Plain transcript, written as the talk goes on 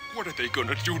What are they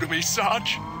gonna do to me,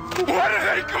 Sarge? What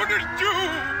are they gonna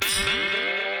do?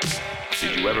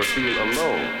 Did you ever feel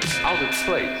alone, out of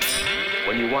place,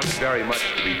 when you wanted very much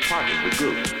to be part of the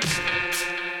group?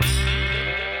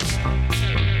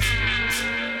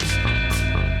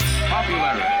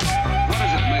 Popularity. What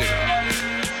is it made of?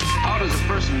 How does a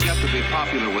person get to be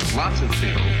popular with lots of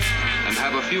people and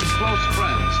have a few close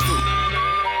friends,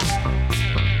 too?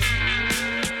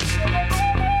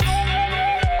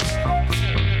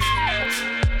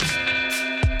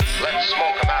 Let's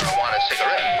smoke a marijuana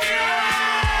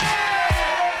cigarette.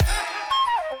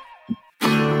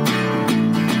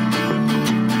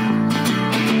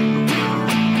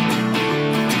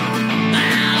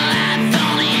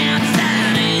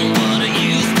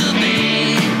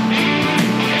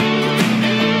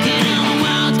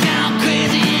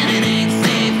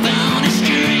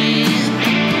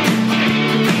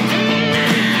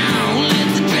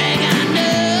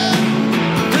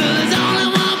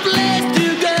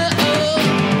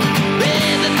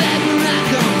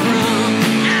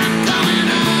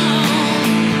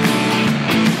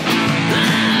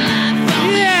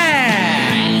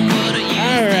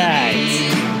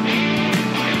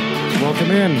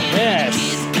 In. Yes.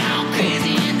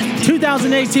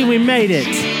 2018, we made it.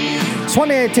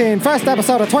 2018, first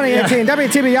episode of 2018,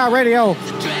 WTBR Radio.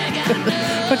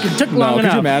 Fucking took long Could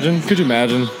enough. you imagine? Could you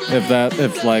imagine if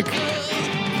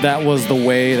that was the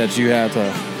way that you had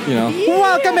to, you know?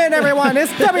 Welcome in, everyone.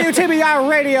 It's WTBR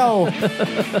Radio.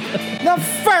 The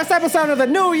first episode of the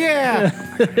new year.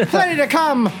 Plenty to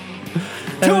come.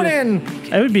 Tune in.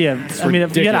 It would be if you had a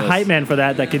ridiculous. hype man for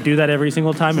that could do that every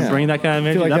single time and Yeah. bring that kind of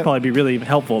energy, like that'd that- probably be really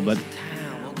helpful, but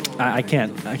I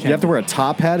can't. You have to wear a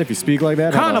top hat if you speak like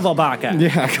that. Carnival Baka.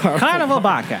 Yeah, Carnival. Carnival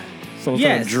Baka. Someone's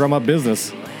Yes. trying to drum up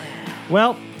business.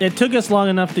 Well, it took us long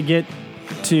enough to get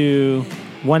to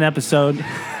one episode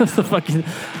of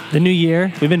the new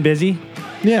year. We've been busy.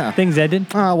 Yeah. Things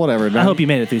ended. Whatever, man. I hope you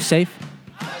made it through safe.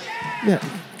 Yeah.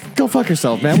 Go fuck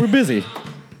yourself, man. We're busy.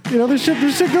 You know, there's shit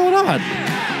going on.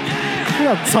 We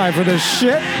don't have time for this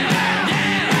shit.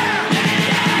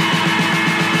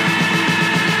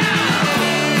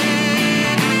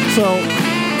 So,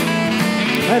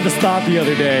 I had to stop the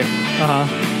other day.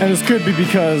 And this could be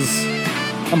because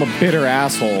I'm a bitter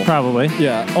asshole. Probably.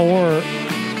 Yeah. Or,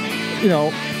 you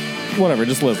know, whatever.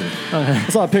 Just listen. Okay. I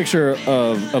saw a picture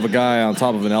of a guy on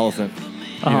top of an elephant.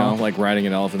 You know, like riding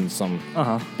an elephant.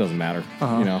 Doesn't matter.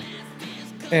 You know.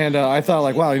 And I thought,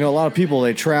 like, wow, you know, a lot of people,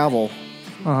 they travel.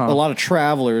 A lot of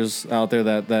travelers out there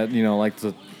that you know, like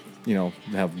to, you know,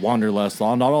 have wanderlust.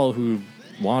 Not all who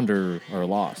wander are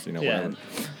lost, you know, Yeah. whatever.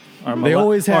 Or They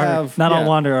always have... not all yeah.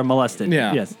 wander or molested.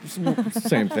 Yeah. Yes.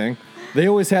 Same thing. They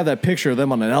always have that picture of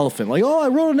them on an elephant. Like, oh, I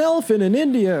rode an elephant in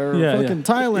India or fucking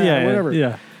Thailand or whatever.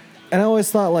 Yeah. And I always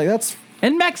thought, like, that's...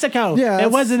 In Mexico. Yeah, It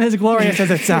that's- wasn't as glorious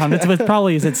as it sounds. It was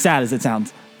probably as sad as it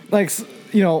sounds. Like,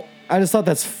 you know, I just thought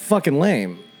that's fucking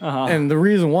lame. And the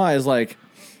reason why is, like,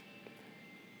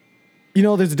 you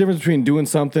know, there's a difference between doing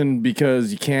something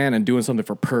because you can and doing something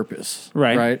for purpose.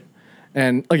 Right. Right?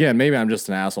 And, again, maybe I'm just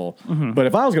an asshole. But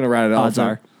if I was going to ride an Odds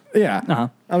elephant... Yeah.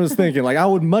 I was thinking, like, I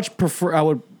would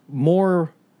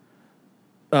more...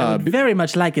 very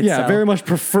much like it. Yeah, very much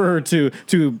prefer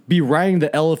to be riding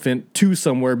the elephant to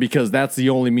somewhere because that's the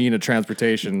only mean of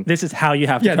transportation. This is how you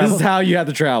have to Yeah, travel. this is how you have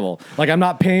to travel. Like, I'm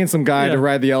not paying some guy Yeah. to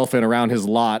ride the elephant around his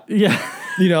lot, Yeah.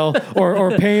 you know,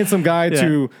 or paying some guy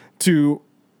Yeah. to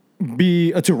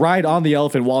ride on the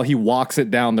elephant while he walks it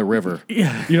down the river.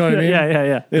 Yeah. You know what I mean?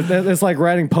 Yeah. It's like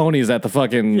riding ponies at the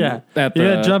fucking Yeah. at You the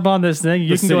gotta jump on this thing.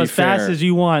 You can go city as fast fair. as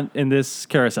you want in this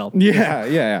carousel.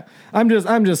 Yeah. I'm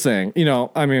just saying, you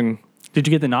know, I mean, Did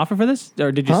you get an offer for this?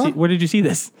 Or did you Huh? see where did you see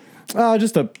this?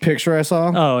 just a picture I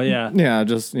saw. Oh yeah. Yeah,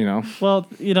 just, you know, Well,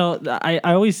 you know, I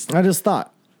always I just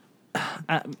thought.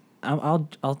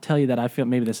 I'll tell you that I feel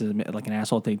maybe this is like an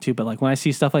asshole thing too, but like when I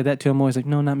see stuff like that too, I'm always like,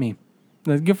 no, not me.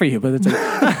 Like, good for you, but it's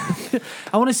like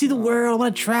I want to see the world, I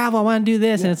want to travel, I want to do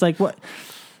this, and it's like what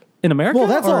in America? Well,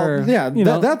 that's or, all. Yeah, you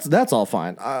know, that's all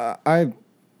fine. I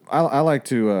like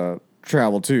to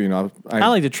travel too. You know, I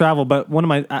like to travel, but one of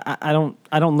my I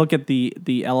don't look at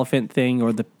the elephant thing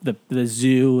or the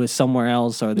zoo as somewhere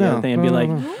else or the other thing and be like,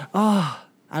 oh,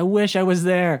 I wish I was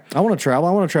there. I want to travel.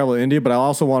 I want to travel to India, but I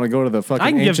also want to go to the I fucking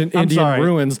can give- ancient I'm Indian sorry.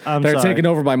 ruins I'm that are sorry. taken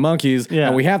over by monkeys, Yeah.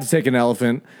 and we have to take an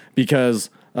elephant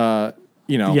because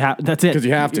you know, That's it. because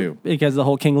you have to. Because the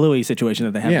whole King Louis situation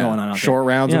that they have Yeah, going on out short there.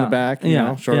 rounds in Yeah. the back, you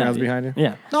know, short rounds behind you.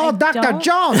 Yeah. Oh, I Dr. don't-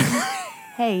 Jones.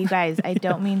 Hey, you guys, I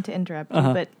don't mean to interrupt you,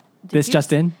 but This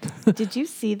just in. did you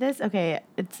see this? Okay,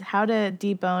 it's how to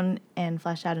debone and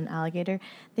flesh out an alligator.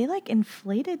 They like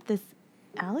inflated this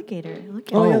alligator. Look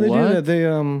at Oh, yeah, it. they do what? that.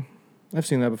 They, I've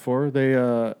seen that before. They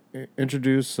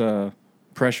introduce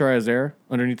pressurized air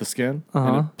underneath the skin,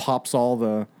 and it pops all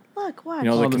the, Look, watch.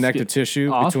 the the connective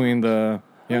tissue off? between the.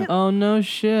 Yeah. Oh no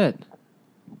shit!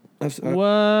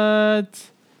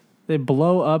 What? They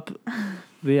blow up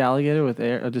the alligator with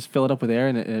air, or just fill it up with air,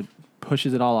 and it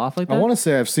pushes it all off like that. I want to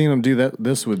say I've seen them do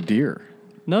this with deer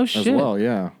no as shit. well.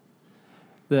 Yeah.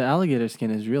 The alligator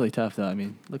skin is really tough, though. I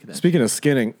mean, look at that. Speaking of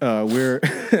skinning, we're me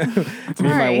and my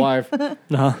Sorry. wife.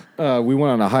 Uh-huh. We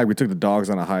went on a hike. We took the dogs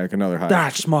on a hike, another hike.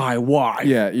 That's my wife.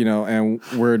 Yeah, and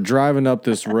we're driving up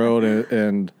this road,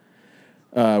 and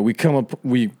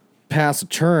we pass a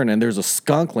turn, and there's a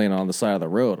skunk laying on the side of the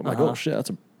road. I'm like, oh shit, that's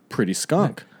a pretty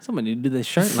skunk. Someone need to do this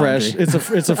shirt Fresh. laundry.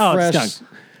 It's a Oh, fresh. skunk.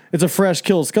 It's a fresh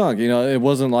killed skunk. It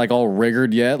wasn't like all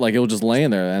rigored yet. Like it was just laying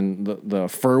there, and the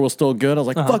fur was still good. I was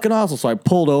like, fucking awesome. So I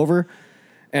pulled over,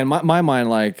 and my mind,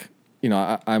 like,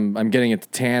 I'm getting into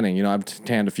tanning. I've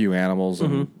tanned a few animals,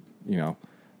 and You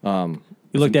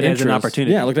looked at it as an interest.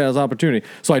 opportunity. Yeah, I looked at it as an opportunity.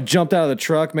 So I jumped out of the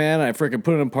truck, man, and I freaking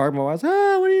put it in park. My wife's, what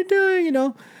are you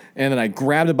doing? And then I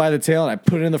grabbed it by the tail and I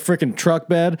put it in the freaking truck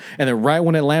bed. And then right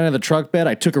when it landed in the truck bed,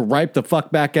 I took it right the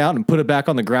fuck back out and put it back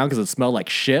on the ground because it smelled like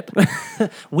shit.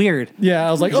 Weird. Yeah,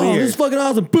 I was like, oh, this is fucking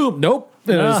awesome. Boom. Nope.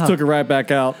 And I just took it right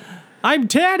back out. I'm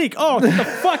tanning. Oh, get the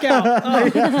fuck out.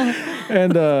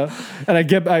 And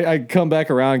I come back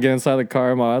around and get inside the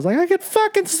car. And I was like, I can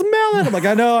fucking smell it. I'm like,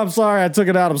 I know. I'm sorry. I took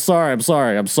it out. I'm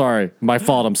sorry. My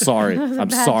fault. I'm sorry. I'm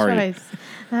Bad sorry. choice.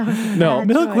 That was a No, bad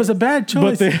Milk choice. was a bad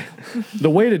choice. But the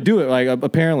way to do it, like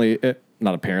apparently,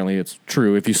 not apparently, it's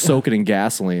true. If you soak it in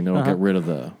gasoline, it'll get rid of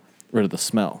the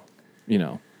smell.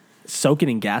 Soak it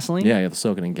in gasoline? Yeah, you have to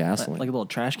soak it in gasoline. Like a little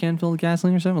trash can filled with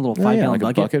gasoline or something? A little Yeah, 5-gallon like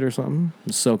bucket? a bucket or something.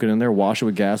 Just soak it in there, wash it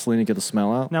with gasoline, and get the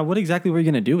smell out. Now, what exactly were you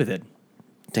going to do with it?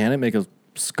 Tan it, make a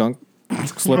skunk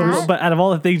slippers. But out of all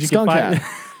the things you Skunk can find,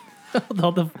 hat.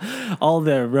 all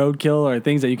the roadkill or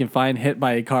things that you can find hit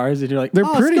by cars, and you're like, They're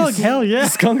oh, pretty. skunk, hell yeah.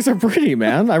 Skunks are pretty,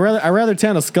 man. I rather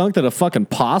tan a skunk than a fucking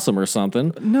possum or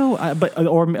something. No,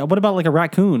 or what about like a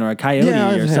raccoon or a coyote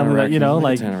I'd or tan a something that, raccoon. I'd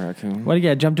like, tan a raccoon. why do you got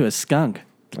to jump to a skunk?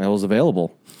 That was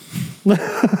available.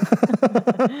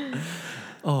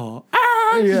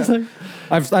 Yeah.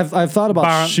 I've thought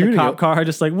about shooting the cop it. car,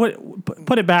 just like, what?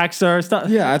 Put it back, sir. Stop.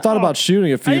 Yeah, I thought about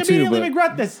shooting a I few too, immediately but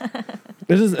regret this.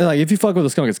 this is like if you fuck with a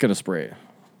skunk, it's gonna spray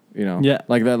you. Yeah.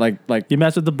 like that, like You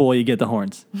mess with the bull, you get the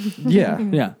horns. yeah,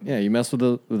 Yeah. yeah. You mess with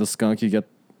the skunk, you get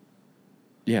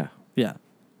Yeah.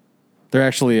 they're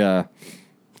actually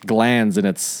glands in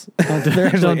its. They're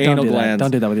actually Don't anal do that. glands.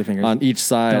 Don't do that with your fingers. on each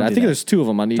side. Don't I do think that. there's two of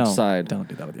them on each side. Don't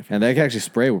do that with your And fingers. they can actually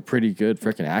spray with pretty good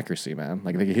freaking accuracy, man.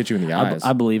 Like they can hit you in the eyes.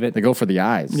 I believe it. They go for the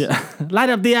eyes. Yeah. Light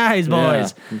up the eyes,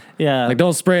 boys. Yeah. Like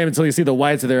don't spray them until you see the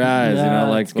whites of their eyes. Yeah,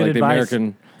 like that's good the advice.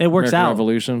 American. It works American out.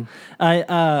 Revolution.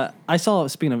 I saw,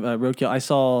 speaking of roadkill, I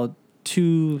saw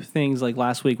two things like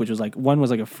last week, which was like, one was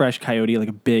like a fresh coyote, like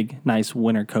a big, nice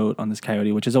winter coat on this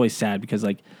coyote, which is always sad because,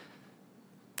 like,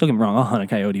 don't get me wrong, I'll hunt a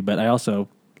coyote, but I also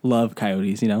love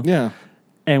coyotes, Yeah.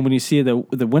 And when you see the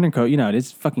winter coat, it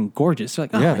is fucking gorgeous. You're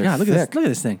like, oh Yeah, my they're God, look at thick. this, look at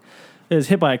this thing. It was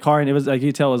hit by a car, and it was like, you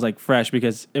could tell it was like fresh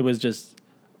because it was just,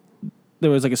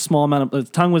 there was like a small amount of, its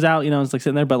tongue was out, it's like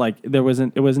sitting there, but like it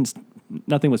wasn't,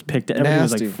 nothing was picked. Everything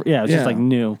was like, Nasty. it was just Yeah. like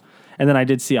new. And then I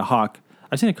did see a hawk.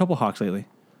 I've seen a couple hawks lately.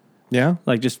 Yeah.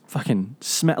 Like just fucking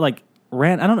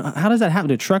ran. I don't know. How does that happen?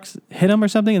 Do trucks hit them or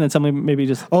something? And then somebody maybe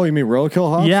just, Oh, you mean roadkill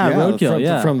hawks? Yeah,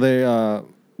 roadkill, From they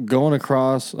going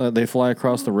across, they fly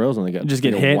across the roads and they get just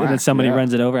get hit and then whacked. somebody Yeah.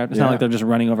 runs it over. It's Yeah. not like they're just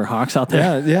running over hawks out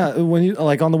there. Yeah. When you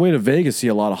like on the way to Vegas, see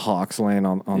a lot of hawks laying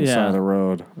on the Yeah. side of the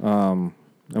road.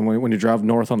 And when you drive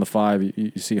north on the 5,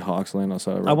 you see hawks laying on the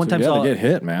side of the road. I one too. time yeah, saw- they get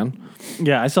hit, man.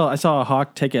 Yeah, I saw a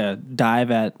hawk take a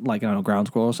dive at, like, I don't know, ground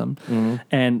squirrel or something,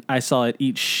 and I saw it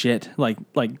eat shit, like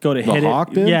go to hit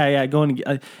hawk it. did? Yeah, going,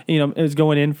 it was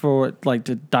going in for like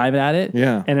to dive at it.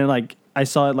 Yeah. and then like I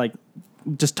saw it like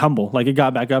just tumble, like it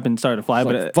got back up and started to fly. It's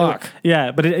but like, it, fuck.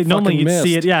 yeah, but normally you'd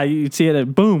see missed. it. Yeah, you'd see it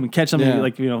and boom, catch something, Yeah.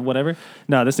 like whatever.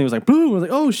 No, this thing was like boom. I was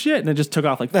like, oh shit, and it just took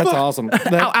off like That's fuck. awesome.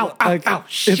 That, ow,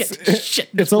 shit, shit.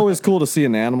 It's always cool to see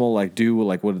an animal like do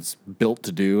like what it's built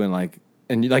to do,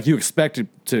 and you expect it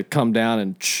to come down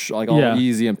and like all Yeah.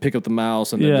 easy and pick up the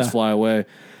mouse and then Yeah. just fly away.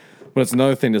 But it's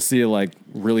another thing to see it like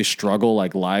really struggle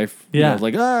like life. Yeah. It's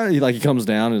like he comes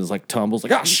down and it's like tumbles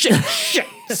like shit,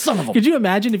 son of a. Could you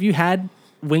imagine if you had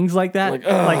wings like that?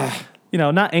 Like,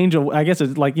 not angel. I guess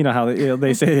it's like how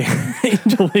they say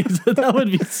angel wings. That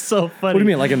would be so funny. What do you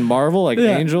mean, like in Marvel, like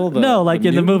Angel? No, like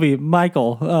in the movie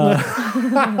Michael.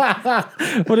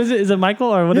 What is it? Is it Michael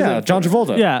or what is it? Yeah, John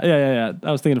Travolta. Yeah.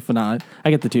 I was thinking of Fanon. I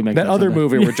get the two mixed up. That other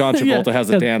sometimes. movie where John Travolta has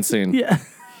a dance scene. Yeah.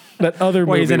 That other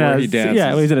movie where he dances.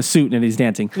 Yeah, where he's in a suit and he's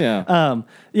dancing. Yeah.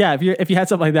 If you had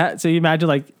something like that, so you imagine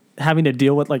like having to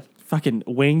deal with like fucking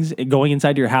wings going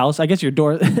inside your house. I guess your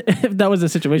door. If that was the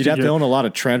situation, You'd have to own a lot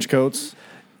of trench coats.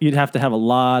 You'd have to have a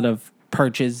lot of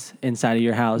perches inside of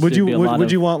your house. Would There'd be a lot would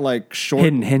of you want like short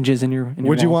hidden hinges in your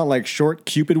Would you wall. want like short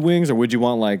Cupid wings, or would you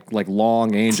want like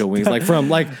long angel wings, like from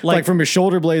like from your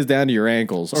shoulder blades down to your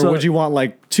ankles, or So- would you want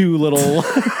like two little,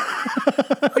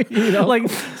 like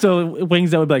so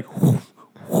wings that would be like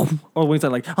or wings that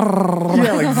are like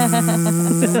yeah,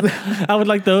 like I would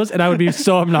like those, and I would be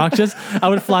so obnoxious. I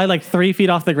would fly like 3 feet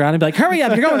off the ground and be like, "Hurry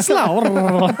up, you're going slow."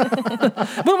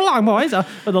 Move along, boys.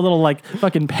 With a little like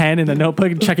fucking pen and a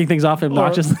notebook and checking things off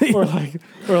obnoxiously. or like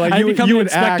I'd become you the would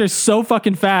inspector act. so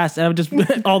fucking fast, and I would just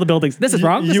all the buildings. This is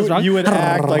wrong. This is wrong. You would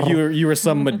act like you were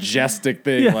some majestic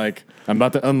thing, Yeah. like I'm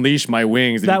about to unleash my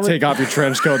wings. And That you would- take off your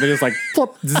trench coat, and they just like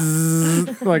flip,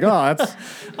 zzz. Like, oh, that's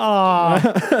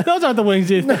Those aren't the wings.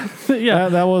 Yeah,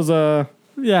 that was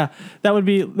yeah. That would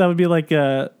be like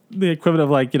the equivalent of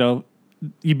like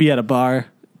you'd be at a bar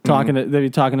talking to they'd be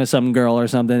talking to some girl or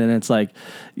something, and it's like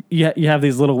you have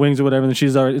these little wings or whatever, and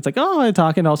she's already it's like I'm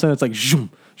talking, all of a sudden it's like zoom,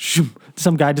 zoom.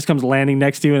 Some guy just comes landing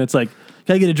next to you, and it's like,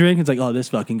 can I get a drink? It's like, oh, this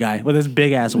fucking guy with his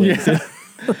big ass wings. Yeah.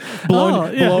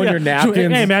 blowing your napkins.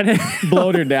 Hey man,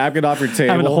 blowing your napkin off your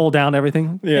table. having to hold down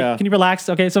everything. Yeah. Hey, can you relax?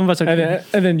 Okay, some of us are.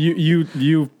 And then you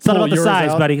It's not pull about the yours size,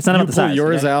 out. buddy. It's not you about the pull size,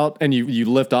 yours okay? out, and you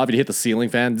lift off, and you hit the ceiling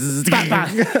fan.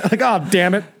 Like, oh,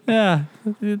 damn it. Yeah,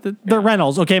 they're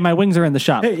rentals. Okay, my wings are in the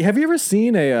shop. Hey, have you ever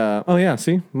seen a, oh yeah,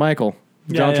 see? Michael.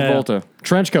 John Yeah, yeah, Travolta.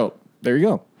 Trench coat. There you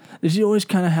go. Does he always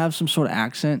kind of have some sort of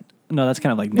accent? No, that's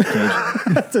kind of like Nick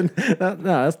Cage. No,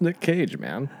 that's Nick Cage,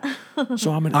 man.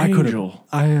 So I'm an I could've- angel.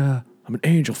 I'm an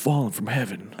angel falling from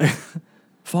heaven.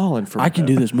 Falling from I can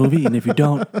do this movie, and if you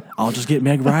don't, I'll just get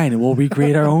Meg Ryan and we'll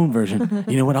recreate our own version.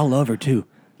 You know what? I'll love her too.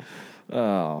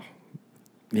 Oh.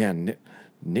 Yeah,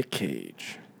 Nick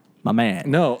Cage. My man.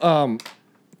 No,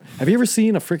 have you ever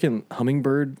seen a freaking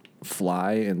hummingbird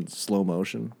fly in slow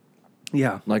motion?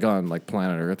 Yeah. Like on like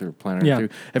Planet Earth or Planet Yeah. Earth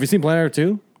 2? Have you seen Planet Earth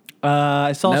 2?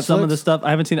 I saw some of the Netflix? stuff.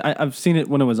 I haven't seen it. I've seen it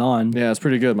when it was on. Yeah, it's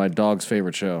pretty good. My dog's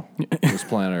favorite show was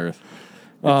Planet Earth.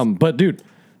 But dude,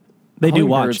 They do hummingbirds-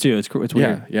 watch too. It's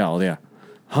weird. Yeah.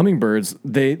 Hummingbirds,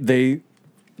 they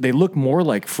look more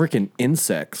like freaking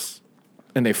insects,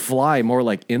 and they fly more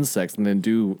like insects than they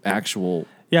do actual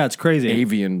Yeah, it's crazy.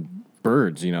 avian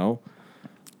birds. You know,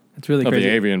 It's really of crazy.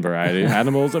 the avian variety,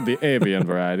 animals of the avian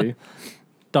variety.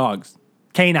 Dogs,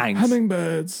 canines.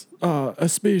 Hummingbirds are a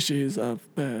species of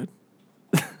bird.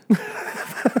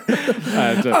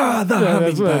 The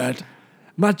hummingbird,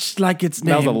 much like its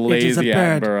That name, was a it is a lazy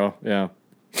bird. Attenborough, yeah.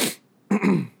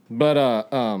 But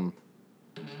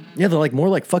yeah, they're like more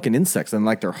like fucking insects, and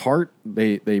like their heart,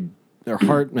 their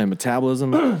heart and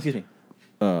metabolism Excuse me.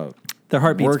 Their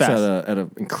heart beats works fast. at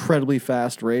an incredibly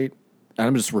fast rate. And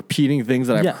I'm just repeating things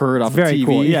that I've heard it's off very of TV.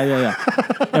 cool.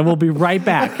 Yeah. And we'll be right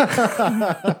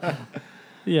back.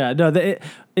 Yeah, no,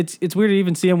 it's weird to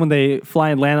even see them when they fly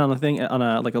and land on a thing on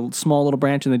a small little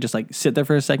branch, and they just like sit there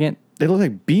for a second. They look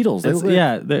like beetles. They It's, look like,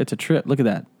 yeah, it's a trip. Look at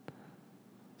that.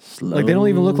 like they don't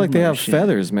even look like they have motion.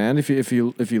 feathers, man. If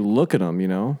you look at them, you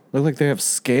know, they look like they have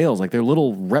scales. Like they're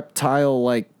little reptile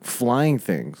like flying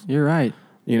things. You're right.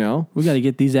 You know, We got to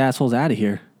get these assholes out of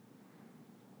here.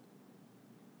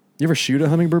 you ever shoot a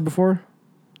hummingbird before?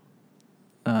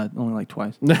 Only like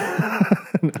twice.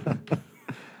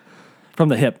 From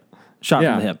the hip. Shot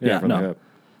from the hip. Yeah, from no. the hip.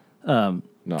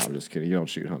 No, I'm just kidding. You don't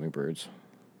shoot hummingbirds.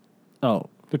 Oh,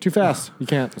 They're too fast. You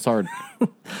can't. It's hard.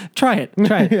 try it.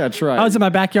 Try it. Yeah, try I was it. in my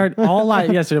backyard all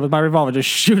night yesterday with my revolver just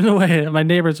shooting away, and my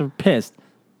neighbors were pissed.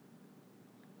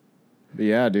 But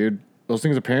yeah, dude. Those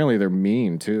things apparently they're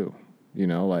mean too. You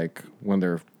know, like when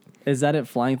they're Is that it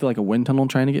flying through like a wind tunnel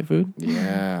trying to get food?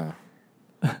 yeah.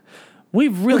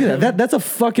 We've really Look at that. That's a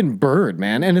fucking bird,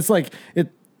 man. And it's like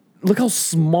it. Look how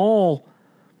small.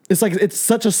 It's like it's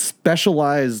such a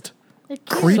specialized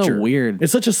creature. So weird.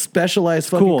 It's such a specialized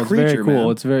fucking cool. It's creature, very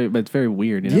cool. man. It's very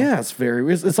weird. You know? Yeah, it's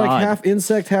very. It's like odd. half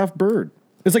insect, half bird.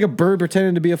 It's like a bird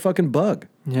pretending to be a fucking bug,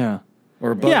 Yeah.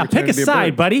 or a bug. Yeah, pretending pick a to be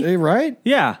side, bird. buddy. Hey, right?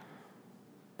 Yeah.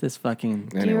 This fucking.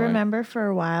 Do you Anyway. remember for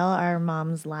a while our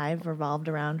mom's life revolved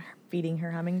around her feeding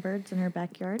her hummingbirds in her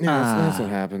backyard? Yeah, that's what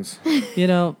happens. You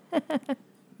know,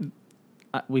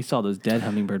 we saw those dead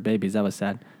hummingbird babies. That was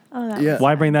sad. Oh, that Yeah.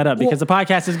 Why bring that up? Because the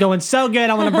podcast is going so good,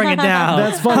 I want to bring it down.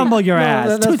 That's funny. Humble your No, ass.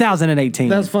 that's- 2018.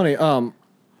 That's funny.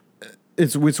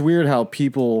 It's weird how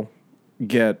people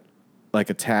get like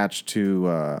attached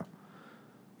to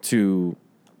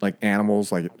like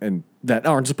animals and that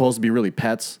aren't supposed to be really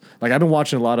pets. Like I've been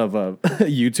watching a lot of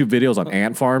YouTube videos on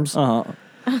ant farms.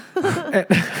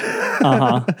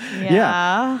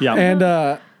 Yeah. yeah. And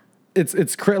it's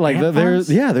like Ant there's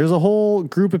farms? there's a whole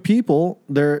group of people.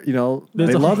 They There's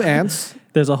a love whole- ants.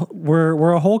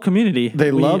 We're a whole community.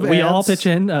 They love we all ants. pitch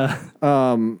in. I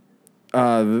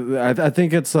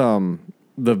think it's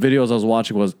the videos I was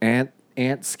watching was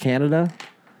Ants Canada,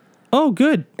 Oh,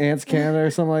 good. Ants Canada or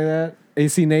something like that.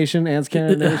 AC Nation, Ants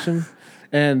Canada Nation,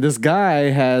 and this guy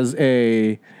has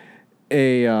a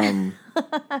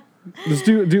this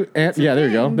dude ant, yeah, there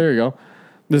you go.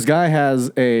 This guy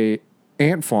has a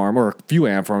ant farm or a few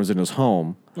ant farms in his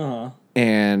home,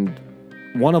 and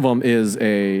one of them is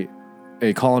a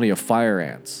colony of fire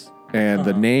ants, and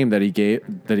the name that he gave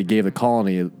the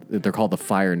colony, they're called the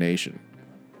Fire Nation.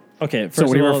 Okay, first So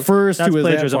when of he all, refers to that's his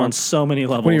plagiarism ant on farm- so many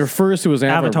levels. When he refers to his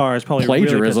ant farm, Avatar is probably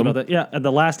plagiarism. really pissed about that. Yeah,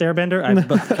 the Last Airbender.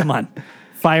 But come on,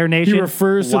 Fire Nation. He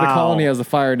refers to the Wow. colony as the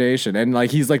Fire Nation, and like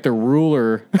he's like the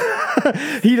ruler.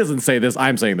 He doesn't say this.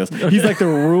 I'm saying this. He's like the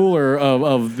ruler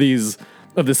of this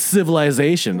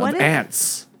civilization What of if-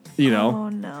 ants. You know, Oh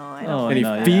no, I Oh, don't. and he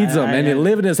no, yeah. feeds them, and they I-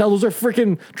 live in his house. Those are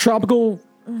freaking tropical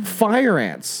fire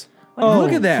ants. Oh,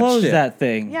 Look at that Close shit. that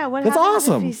thing. Yeah, what That's happens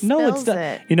awesome. if he No, it's spills not.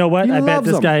 it? You know what? He I bet loves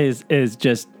this them. guy is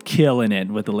just killing it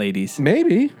with the ladies.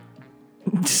 Maybe.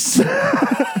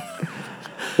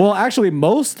 Well, actually,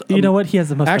 most You know what? He has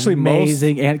the most Actually, most-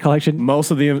 amazing ant collection.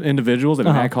 most of the individuals in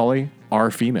an ant colony are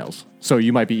females. So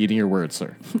you might be eating your words,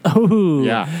 sir. Oh,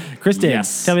 Yeah. Kristen,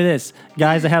 Yes. tell me this: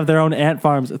 guys that have their own ant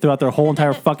farms throughout their whole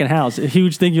entire fucking house, a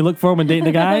huge thing you look for when dating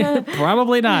a guy?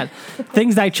 Probably not.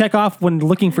 Things I check off when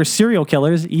looking for serial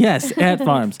killers? Yes, ant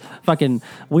farms. Fucking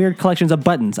weird collections of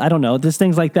buttons. I don't know, just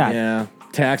things like that. Yeah.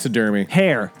 Taxidermy.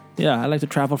 Hair. Yeah, I like to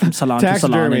travel from salon to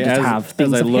salon Taxidermy and just have as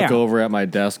things I of look hair. over at my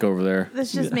desk over there.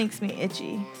 This just makes me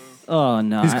itchy. Oh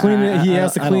no, He's cleaning. He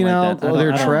has to I don't clean like out that. all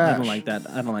their I trash. don't like that.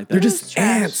 I don't like that. They're just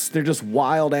trash? ants. They're just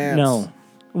wild ants. no.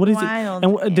 What is Wild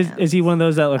it? And is he one of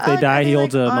those that if they Are die, they, he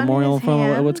holds like, a on memorial his from?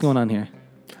 hands? What's going on here?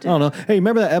 I don't know. Hey,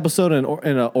 remember that episode in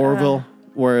Orville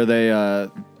where they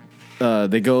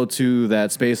go to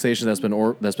that space station that's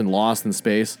been lost in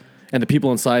space, and the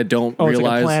people inside don't Oh, it's like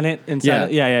a realize planet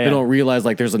inside. Yeah. They don't realize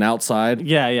like there's an outside.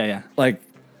 Yeah. Like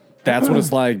that's what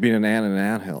it's like being an ant in an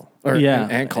anthill or Yeah,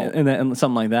 an ant cult. and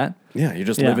something like that. Yeah, you're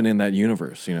just Yeah. living in that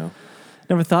universe. You know.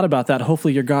 Never thought about that.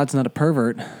 Hopefully, your God's not a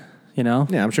pervert. You know.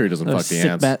 Yeah, I'm sure he doesn't Those fuck the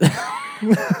sick ants.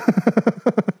 bat-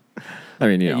 I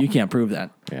mean, you know. you can't prove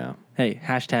that. Yeah. Hey,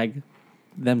 hashtag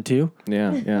them too.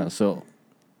 Yeah. So,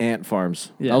 ant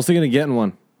farms. Yeah. I was thinking of getting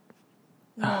one.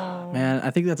 Man, I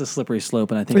think that's a slippery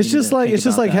slope, and I think It's we need just to like think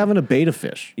about that. having a beta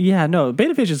fish. Yeah, no,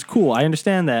 beta fish is cool. I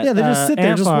understand that. Yeah, they just sit there,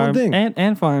 ant just one farm- thing.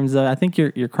 Ant farms. I think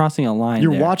you're crossing a line.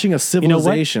 You're there. watching a You know what?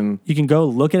 civilization. You can go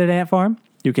look at an ant farm.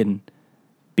 You can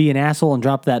be an asshole and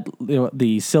drop that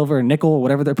the silver and nickel or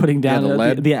whatever they're putting down, the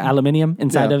lead. the aluminium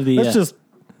inside Yeah, of the. let's just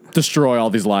destroy all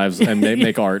these lives and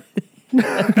make art.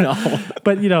 No.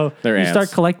 But you know, They're you ants.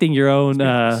 start collecting your own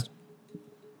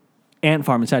ant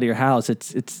farm inside of your house.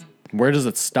 It's Where does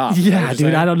it stop? yeah,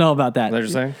 dude. I don't know about that. What you're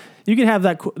saying? You can have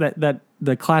that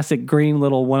the classic green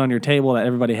little one on your table that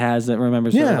everybody has that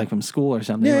remembers Yeah. like from school or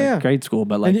something, Yeah, like yeah. grade school.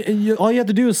 But like And all you have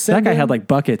to do is send that guy in- had like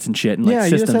buckets and shit and like Yeah, you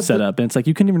just systems have set to- up, and it's like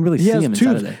you couldn't even really He see has him inside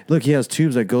tubes. of there. Look, he has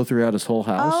tubes that go throughout his whole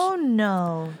house. Oh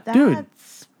no, that's Dude.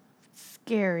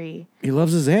 scary. He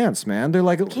loves his ants, man. They're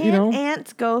like, Can't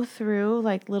ants go through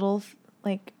like little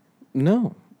like?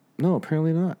 no,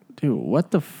 apparently not. Dude,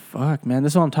 what the fuck, man?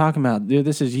 This is what I'm talking about, dude.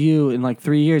 This is you in like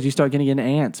 3 years. You start getting into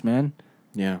ants, man.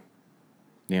 Yeah.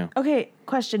 Okay,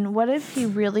 question: what if he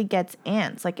really gets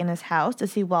ants like in his house?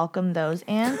 Does he welcome those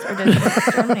ants or does he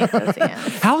exterminate those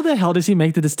ants? How the hell does he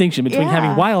make the distinction between Yeah.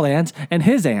 having wild ants and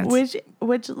his ants?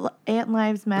 Which ant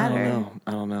lives matter?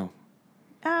 I don't know.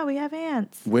 Oh, we have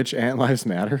ants. Which ant lives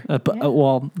matter?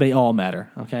 Well, they all matter.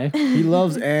 Okay. He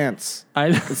loves ants.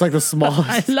 It's like the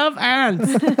smallest. I love ants.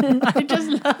 I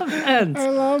just love ants. I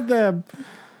love them.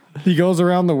 He goes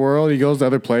around the world. He goes to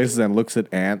other places and looks at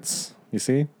ants. You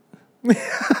see? Is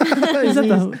that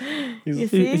the, You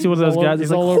is see? he one of those all guys? over- He's he's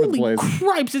like, all over the holy place."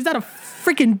 cripes! Is that a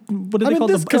freaking what do I'm they in call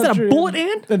this the? Is that a country, bullet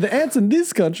ant? And the ants in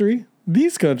this country. I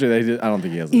don't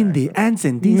think he has. an In the accent. ants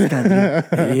in this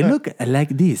country, they look like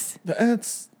this. The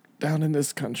ants down in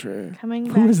this country. Coming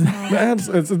back. Who is that? home.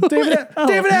 It's David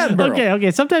Attenborough.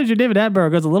 Okay. Sometimes your David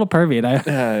Attenborough goes a little pervy. And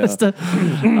yes.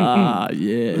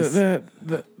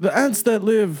 The ants that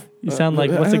live. You sound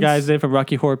like, what's the guy's name from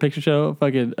Rocky Horror Picture Show?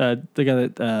 Fucking, the guy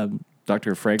that,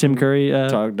 Dr. Frank. Tim Curry.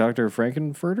 Dr.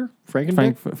 Frankenfurter? Frank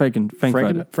Asshole?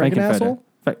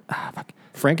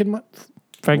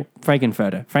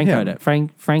 Frankenfurter. Frankfurter.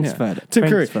 Tim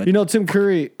Curry. You know, Tim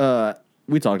Curry,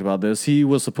 we talked about this. He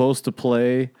was supposed to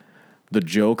play the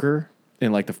Joker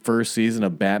in like the first season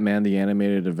of Batman the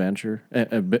Animated Adventure,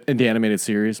 in the animated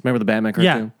series. Remember the Batman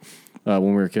cartoon? Yeah. When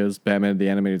we were kids, Batman the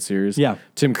Animated Series. Yeah.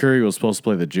 Tim Curry was supposed to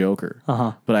play the Joker.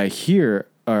 But I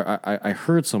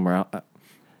heard somewhere,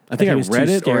 I think I read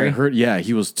it or I heard,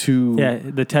 he was too... Yeah,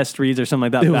 the test reads or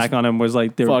something like that back on him was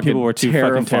like, people were too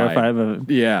fucking terrified of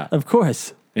it. Yeah. Of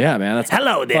course. Yeah, man, that's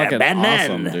hello there, fucking Batman.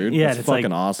 Awesome, dude. Yeah, that's it's fucking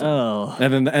like, awesome. oh.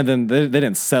 And then they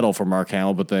didn't settle for Mark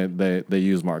Hamill, but they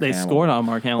used Mark Hamill. They scored on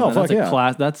Mark Hamill. Oh, fuck that's a yeah.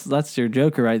 class. That's your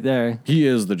Joker right there. He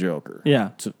is the Joker.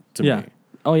 Yeah. To yeah. me.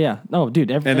 Oh yeah. No, dude.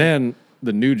 And then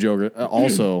the new Joker,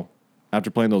 also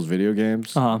after playing those video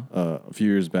games a few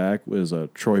years back, was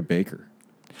Troy Baker.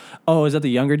 Oh, is that the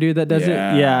younger dude that does it?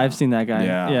 Yeah, I've seen that guy.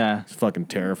 Yeah. It's fucking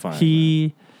terrifying.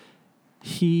 He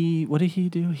what did he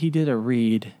do? He did a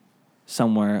read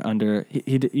somewhere under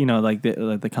he did, you know, like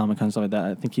the Comic-Con and stuff like that.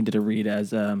 I think he did a read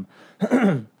as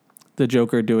the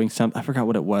Joker doing some, I forgot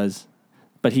what it was.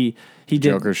 But he did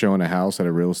Joker showing a house at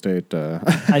a real estate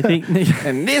I think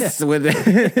and this with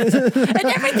and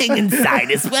everything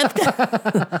inside is with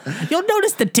you'll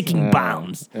notice the ticking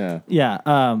bounds.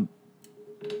 Yeah.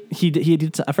 He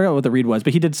did I forgot what the read was,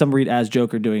 but he did some read as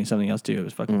Joker doing something else too. It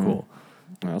was fucking cool.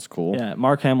 That's cool. Yeah,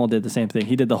 Mark Hamill did the same thing.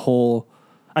 He did the whole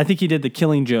I think he did the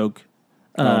Killing Joke.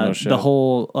 No shit. The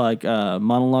whole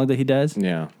monologue that he does.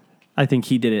 Yeah. I think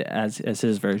he did it as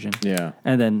his version. Yeah.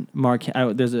 And then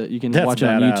you can That's watch it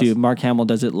on badass. YouTube. Mark Hamill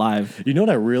does it live. You know what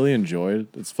I really enjoyed?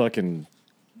 It's fucking...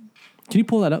 Can you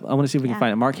pull that up? I want to see if we can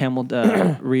find it. Mark Hamill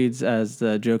reads as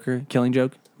the Joker, Killing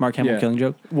Joke. Mark Hamill, Killing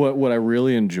Joke. What I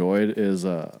really enjoyed is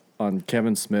on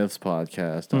Kevin Smith's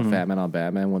podcast, Fat Man on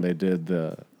Batman, when they did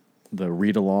the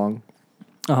read along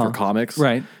for comics.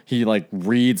 Right. He like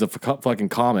reads a fucking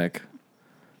comic,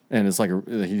 and it's like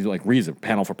he like reads it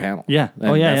panel for panel. Yeah.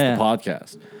 And that's the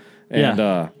podcast. And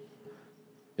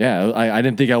I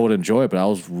didn't think I would enjoy it, but I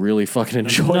was really fucking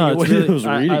enjoying it when he was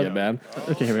reading it, man.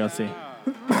 Okay, here we go. Let's see.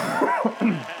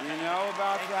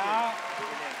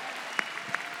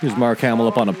 Here's Mark Hamill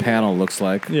up on a panel, looks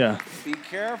like. Yeah. Be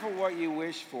careful what you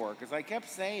wish for, because I kept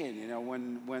saying, you know,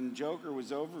 when Joker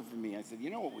was over for me, I said, you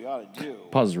know what we ought to do?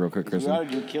 Pause real quick, We Kristen. ought to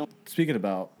do kill. Speaking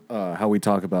about how we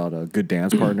talk about good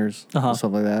dance partners and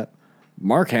stuff like that,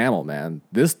 Mark Hamill, man,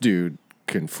 this dude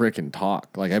can freaking talk.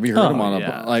 Like, have you heard him on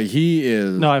a... Like, he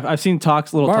is... No, I've seen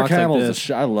talks Mark talks Hamill's like this.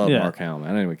 I love Mark Hamill,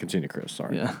 man. Anyway, continue, Chris.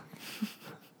 Sorry. Yeah.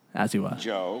 As he was.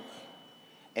 Joke.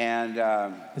 And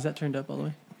Is that turned up all the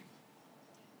way?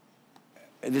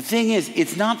 the thing is,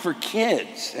 it's not for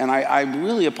kids. And I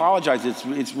really apologize.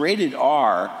 It's rated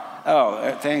R.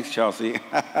 Oh, thanks, Chelsea. Here,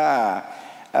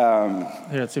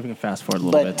 let's see if we can fast forward a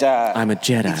little bit. I'm a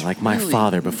Jedi, like my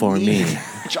father before me.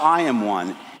 Which I am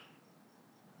one.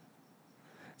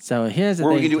 So here's the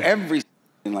Where thing. we can do everything,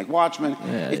 like Watchmen.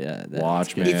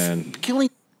 Watchmen. It's killing.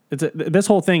 This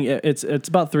whole thing, it's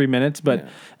about 3 minutes, but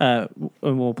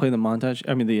we'll play the montage.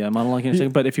 I mean, the monologue in a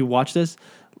second. But if you watch this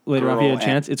later on, if you get a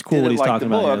chance, it's cool Did what it he's like talking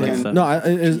the about. book, Yeah, and- stuff. No,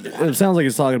 it sounds like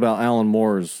he's talking about Alan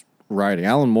Moore's writing.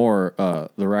 Alan Moore,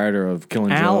 the writer of Killing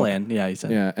Joke. Alan, yeah, he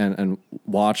said. Yeah, and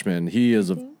Watchmen. He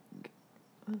is a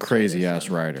crazy ass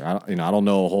writer. I don't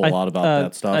know a whole lot about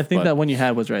that stuff. I think but that one you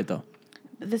had was right though.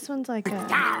 This one's like a.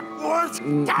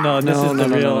 No, this is the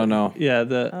real. No. Yeah,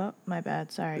 Oh, my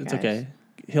bad. Sorry, it's guys. okay.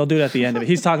 He'll do it at the end of it.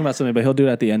 He's talking about something, but he'll do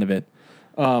it at the end of it.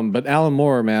 But Alan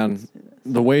Moore, man,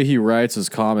 the way he writes his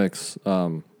comics,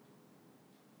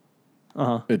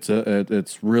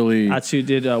 it's really. That's who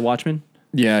did Watchmen.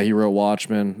 Yeah, he wrote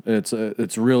Watchmen. It's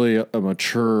really a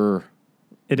mature.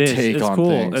 It is. Take It's on cool.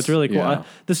 things. It's really cool. Yeah.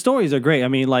 The stories are great. I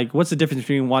mean, like, what's the difference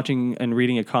between watching and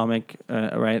reading a comic,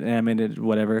 right, animated,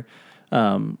 whatever,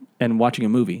 and watching a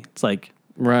movie? It's like,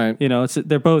 Right. you know,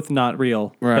 they're both not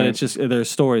real, Right. but it's just there's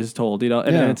stories told, you know,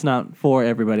 and it's not for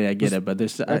everybody. I get it, but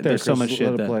there's Right there's so Chris, much let shit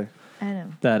it that play. I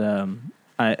know. that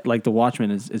I like. The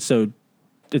Watchmen is it's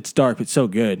dark, but it's so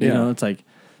good. You Yeah. know, it's like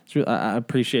I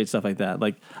appreciate stuff like that.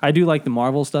 Like I do like the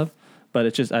Marvel stuff, but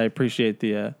it's just I appreciate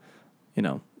the you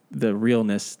know, the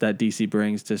realness that DC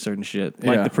brings to certain shit,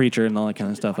 like Yeah. the Preacher and all that kind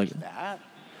of stuff. Like that.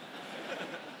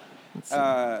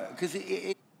 Because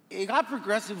it got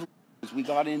progressive as we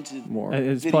got into More.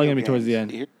 it's video probably gonna be towards the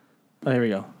games. end. Oh, here we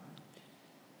go.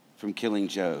 from Killing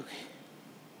Joke.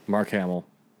 Mark Hamill.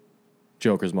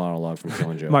 Joker's monologue from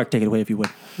Killing Joke. Mark, take it away if you would.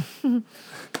 And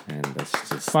that's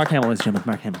just... Mark Hamill, ladies and gentlemen.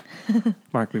 Mark Hamill.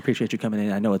 Mark, we appreciate you coming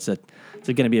in. I know it's going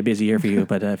to be a busy year for you,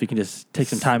 but if you can just take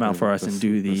some time out for us and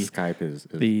do the Skype is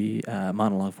the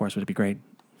monologue for us, would it be great?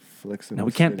 Flicks in Now, the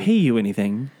we can't city. pay you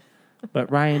anything,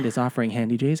 but Ryan is offering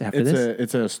Handy J's after this.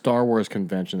 It's a Star Wars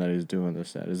convention that he's doing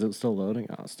this at. Is it still loading?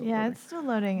 Oh, it's still Yeah, loading. it's still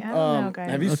loading. I don't know,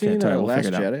 guys. Have you Okay, seen it's all right, we'll Last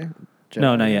figure it out. Jedi?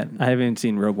 No, not yet. I haven't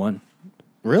seen Rogue One.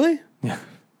 Really? Yeah.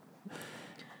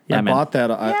 I man. bought that.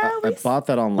 Yeah, I we bought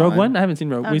that online. Rogue One? I haven't seen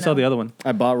Rogue. Oh, we saw no. the other one.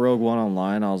 I bought Rogue One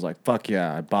online. I was like, "Fuck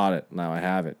yeah!" I bought it. Now I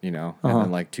have it. You know. And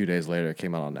then like 2 days later, it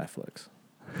came out on Netflix.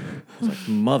 I was like,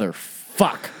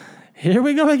 "Motherfuck!" Here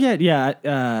we go again. Yeah,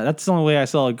 that's the only way I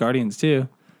saw Guardians too.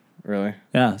 Really?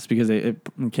 Yeah, it's because it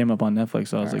came up on Netflix.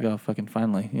 So I was like, oh, fucking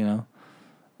finally, you know.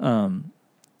 And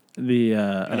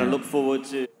I look forward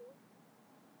to.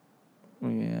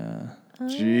 Yeah.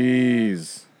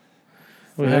 Jeez.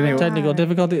 We have a technical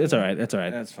difficulty. It's all right. It's all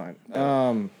right. That's fine.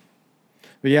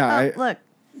 But yeah, Look,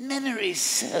 Memories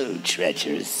so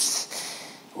treacherous.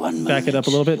 One Back it up a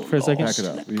little bit for a second. Back it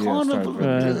up. in a Yeah, carnival start of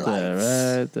Right there, delights.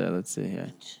 right there. Let's see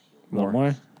here.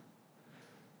 More.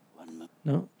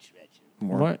 No.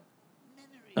 More.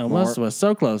 Almost. We're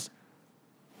so close.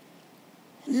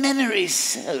 Memories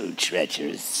so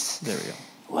treacherous. There we go.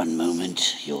 One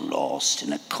moment you're lost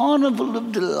in a carnival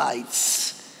of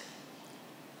delights.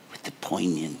 With the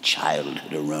poignant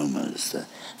childhood aromas, the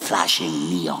flashing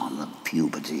neon of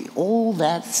puberty, all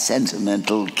that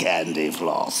sentimental candy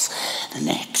floss. The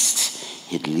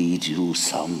next, it leads you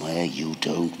somewhere you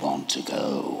don't want to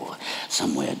go.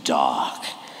 Somewhere dark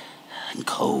and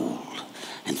cold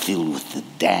and filled with the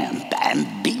damp,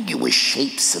 ambiguous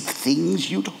shapes of things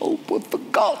you'd hope were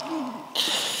forgotten.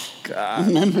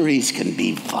 God. Memories can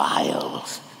be vile,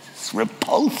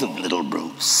 repulsive little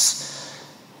brutes.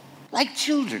 Like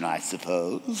children, I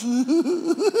suppose.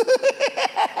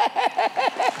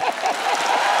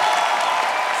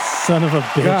 Son of a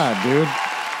bitch. God, dude.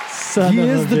 Son He of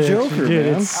is a the bitch. Joker, Dude,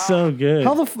 man. it's so good.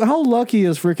 How lucky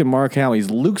is freaking Mark Hamill? He's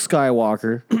Luke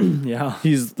Skywalker. Yeah.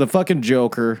 He's the fucking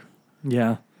Joker.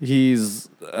 Yeah. He's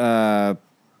Luke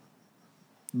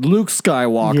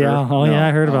Skywalker. Yeah. Oh, No, yeah.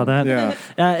 I heard about that. Yeah.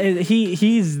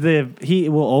 He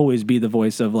will always be the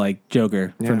voice of like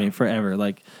Joker for me forever.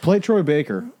 Like, Play Troy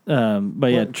Baker. but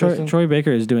yeah, Kristen? Troy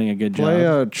Baker is doing a good job.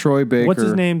 Play Troy Baker. What's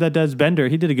his name that does Bender?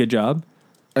 He did a good job.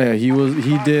 He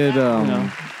did. know?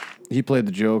 He played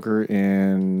the Joker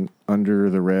in Under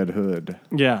the Red Hood,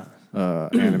 Yeah.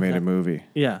 animated movie.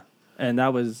 Yeah. And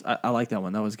that was, I like that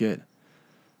one. That was good.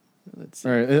 Let's see.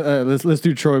 All right, let's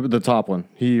do Troy, the top one.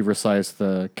 He recites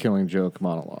the Killing Joke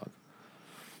monologue.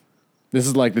 This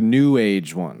is like the new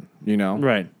age one, you know?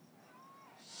 Right.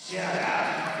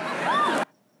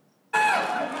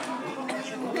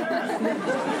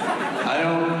 I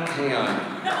don't. Hang on.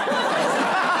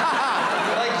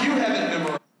 Like you haven't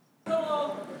memorized.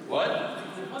 What?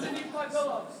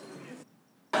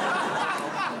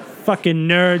 Fucking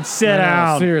nerd, sit Yeah,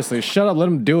 down. seriously, shut up. Let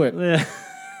him do it.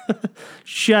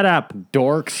 Shut up.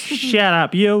 Dorks. Shut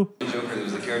up, you. Joker, there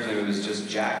was the character name, it was just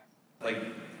Jack. Like,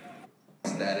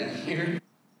 is that in here?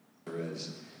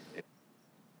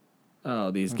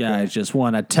 Oh, these guys just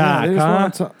want to talk, They just huh?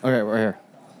 wanna talk. Okay, we're here.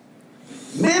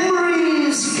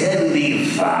 Memories can be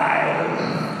vile.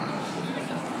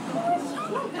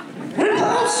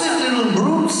 Repulsive little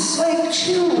brutes like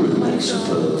children, I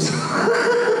suppose.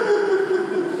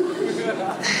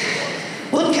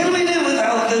 What can we do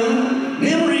without them?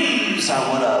 Memories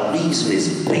are what our reason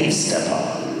is based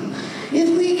upon. If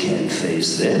we can't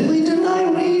face them, we deny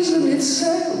reason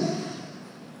itself.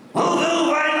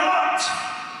 Although, why not?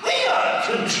 We are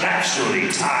contractually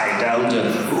tied down to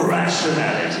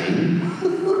rationality.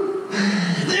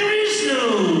 There is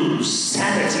no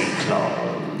sanity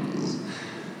clause.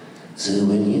 So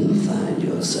when you find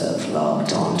yourself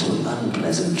locked onto an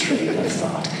unpleasant train of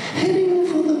thought, heading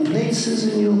for the places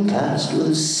in your past where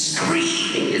the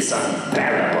screaming is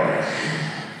unbearable,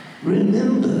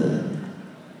 remember,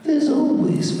 there's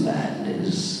always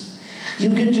madness. You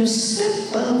can just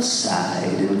step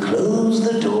outside and close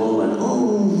the door, and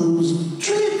all those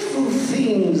dreadful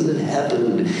things that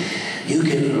happened, you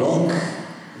can lock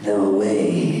them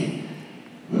away.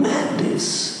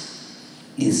 Madness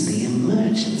is the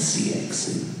emergency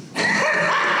exit.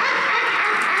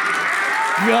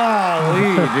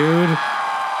 Golly, dude.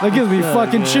 That gives me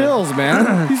fucking chills,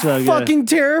 man. He's So good. fucking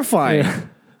terrifying.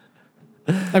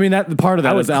 I mean, that part of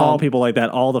that I would was call Alan. people like that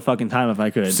all the fucking time if I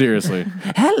could. Seriously.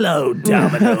 Hello,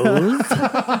 Dominoes.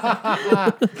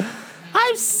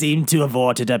 I seem to have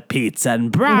ordered a pizza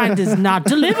and Brian is not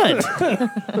delivered.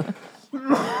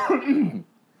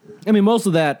 I mean, most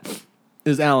of that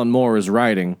is Alan Moore's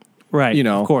writing. Right, You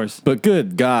know, of course. But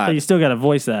good God. But you still got to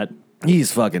voice that.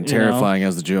 He's fucking know? terrifying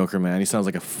as the Joker, man. He sounds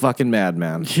like a fucking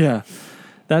madman. Yeah.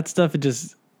 That stuff, it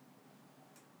just,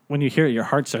 when you hear it, your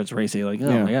heart starts racing. Like,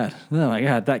 oh my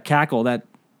God. That cackle,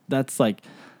 that's like,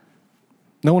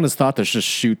 No one has thought to just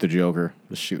shoot the Joker.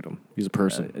 Just shoot him. He's a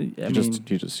person. I He's mean,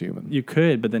 just human. you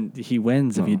could, but then he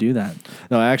wins if you do that.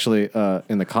 No, actually,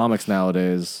 in the comics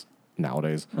nowadays, in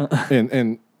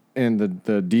the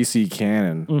DC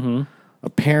canon,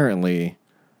 apparently,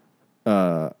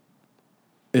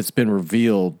 it's been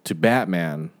revealed to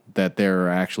Batman that there are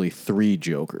actually 3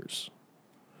 Jokers.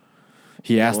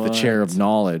 He asked the chair of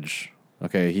knowledge.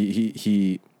 Okay,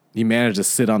 he managed to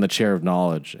sit on the chair of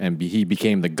knowledge, and he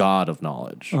became the god of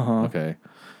knowledge. Okay,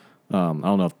 I don't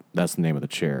know if that's the name of the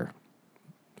chair.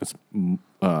 It's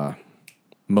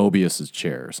Mobius's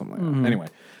chair or something like that. Anyway,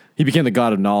 he became the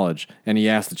god of knowledge, and he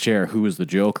asked the chair who is the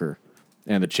Joker,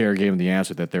 and the chair gave him the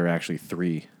answer that there are actually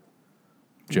 3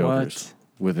 Jokers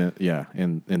within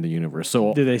in the universe.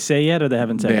 So did they say yet, or they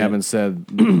haven't said? They yet? haven't said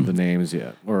the names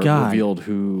yet, or revealed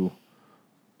who.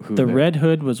 The Red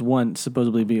Hood was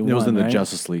supposedly be one. It was in the right?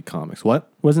 Justice League comics. What?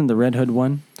 Wasn't the Red Hood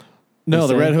one? No,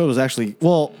 the Red Hood was actually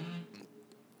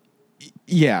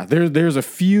yeah. There's a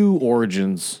few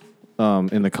origins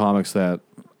in the comics that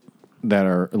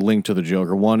are linked to the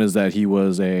Joker. One is that he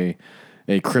was a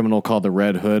criminal called the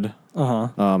Red Hood.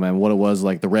 And what it was,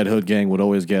 like, the Red Hood gang would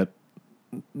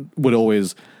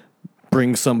always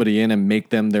bring somebody in and make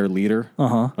them their leader.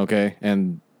 Okay,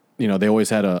 and they always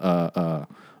had a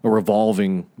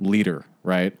revolving leader,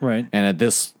 right? Right. And at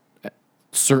this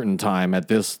time,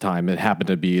 it happened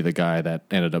to be the guy that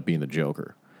ended up being the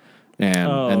Joker.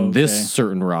 And this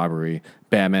certain robbery,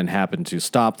 Batman happened to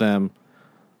stop them.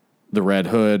 The Red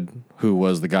Hood, who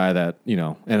was the guy that,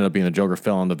 ended up being the Joker,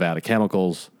 fell in the vat of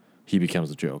chemicals. He becomes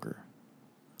the Joker.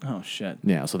 Oh shit.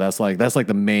 Yeah, so that's like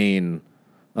the main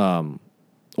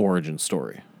origin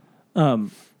story.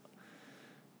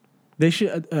 They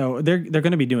should. They're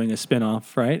going to be doing a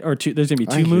spin-off, right? Or two. There's going to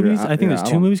be 2 movies. I think there's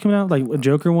 2 movies coming out, like a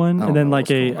Joker one, and then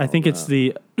like I think it's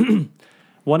the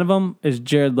one of them is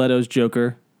Jared Leto's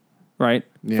Joker, right?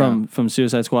 Yeah. From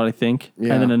Suicide Squad, I think.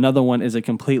 Yeah. And then another one is a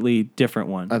completely different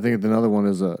one. I think another one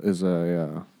is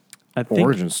a I think,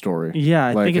 origin story. Yeah,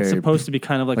 I think it's supposed to be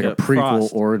kind of like a prequel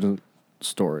Frost. origin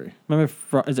story. Remember,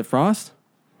 is it Frost?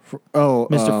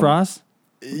 Mr. Frost.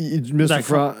 Mr.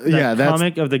 Frost. Yeah, that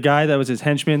comic of the guy that was his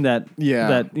henchman. That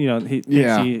he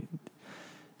thinks he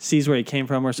sees where he came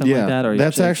from or something like that, or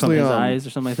that's actually from his eyes or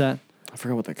something like that. I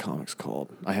forgot what that comic's called.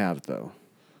 I have it though.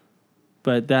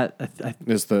 But that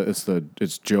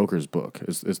it's Joker's book.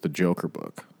 It's the Joker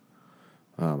book.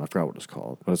 I forgot what it's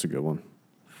called, but it's a good one.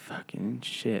 Fucking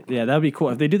shit. Yeah, that'd be cool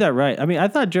if they do that right. I mean, I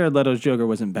thought Jared Leto's Joker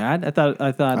wasn't bad. I thought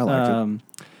I liked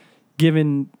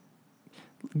it.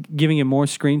 Giving him more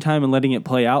screen time and letting it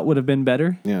play out would have been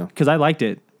better. Yeah, because I liked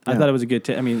it. I thought it was a good.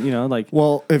 I mean,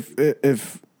 well,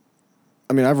 if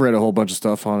I mean, I've read a whole bunch of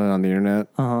stuff on it on the internet,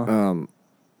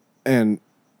 and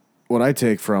what I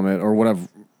take from it, or what I've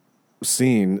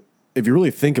seen, if you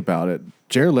really think about it,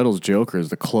 Jared Leto's Joker is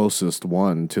the closest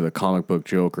one to the comic book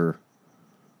Joker.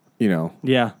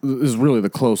 Yeah, is really the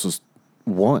closest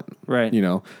one, right?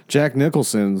 Jack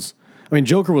Nicholson's. I mean,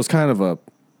 Joker was kind of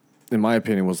in my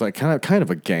opinion, was like kind of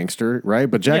a gangster,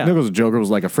 right? But Jack Nicholson's Joker was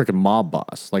like a freaking mob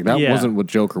boss. Like that wasn't what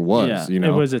Joker was. Yeah,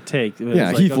 it was a take.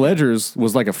 Heath Ledger's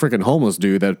was like a freaking homeless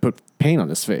dude that put paint on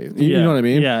his face. You know what I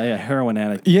mean? Yeah, heroin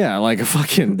addict. Yeah, like a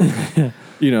fucking,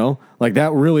 like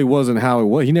that really wasn't how it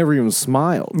was. He never even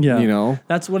smiled. Yeah,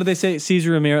 that's what do they say?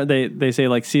 Caesar Romero. They say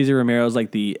like Caesar Romero's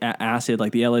like the acid,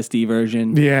 like the LSD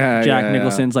version. Yeah, Jack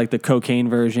Nicholson's like the cocaine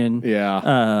version.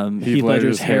 Yeah. Heath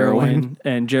Ledger's heroin,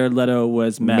 and Jared Leto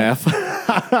was meth.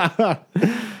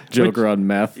 Joker on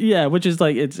meth. Yeah, which is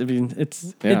like it's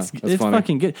funny.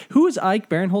 fucking good. Who is Ike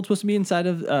Barinholtz supposed to be inside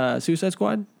of Suicide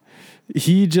Squad?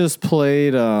 He just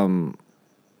played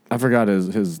I forgot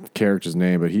his character's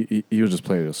name, but he was just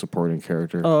played a supporting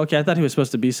character. Oh, okay. I thought he was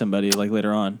supposed to be somebody like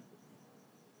later on.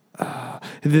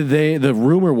 The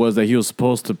rumor was that he was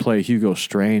supposed to play Hugo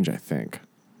Strange, I think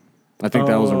that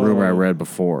was a rumor I read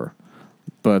before.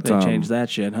 But they changed that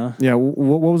shit, huh? Yeah.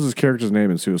 What was his character's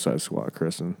name in Suicide Squad,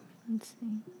 Kristen? Let's see.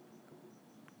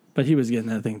 But he was getting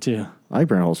that thing too. Ike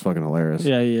Barinholtz's fucking hilarious.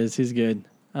 Yeah, he is. He's good.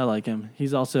 I like him.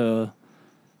 He's also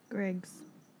Griggs.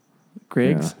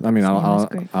 Yeah. I mean, I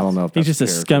don't know if he's just a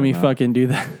scummy fucking dude.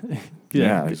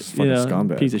 Yeah, he's a fucking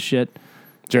scumbag. Piece of shit.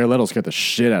 Jared Leto scared the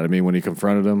shit out of me when he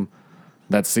confronted him.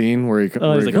 That scene where he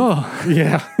he's like, oh.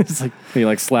 yeah, It's like, he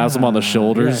like slaps him on the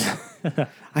shoulders. yeah.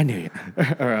 I knew you,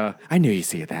 or I knew you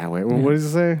see it that way. What did he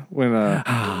say? When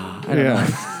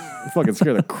fucking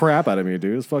scared the crap out of me,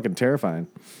 dude. It's fucking terrifying.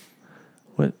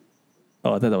 What?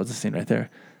 Oh, I thought that was the scene right there.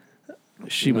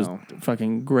 She was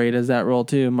fucking great as that role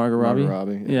too, Margot Robbie.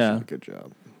 Yeah, she did a good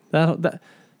job. That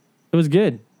it was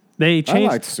good. They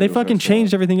changed. They fucking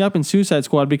changed everything up in Suicide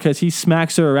Squad because he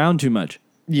smacks her around too much.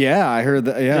 Yeah, I heard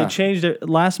that. Yeah, they changed it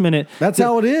last minute. That's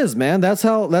how it is, man. That's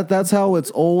how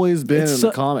it's always been in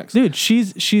the comics, dude.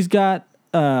 She's got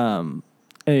a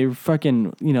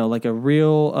fucking like a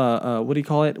real what do you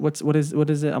call it? What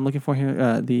is it? I'm looking for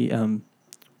here.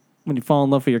 When you fall in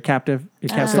love with your captive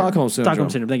Stockholm syndrome.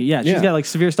 Thank you. Yeah, she's got like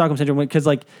severe Stockholm syndrome because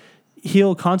like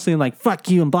he'll constantly like fuck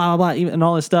you and blah blah blah and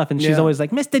all this stuff, and she's always like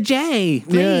Mr. J,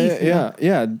 please.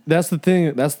 Yeah. That's the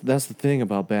thing. That's the thing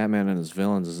about Batman and his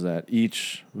villains is that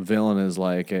each villain is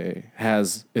like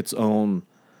has its own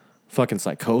fucking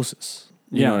psychosis.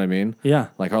 You know what I mean? Yeah.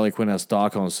 Like Harley Quinn has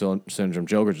Stockholm syndrome.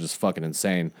 Joker's just fucking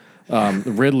insane.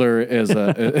 Riddler is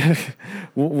a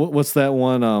what's that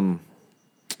one?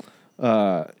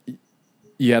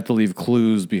 You have to leave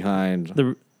clues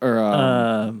behind.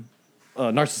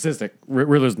 Narcissistic.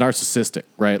 Riddler's narcissistic,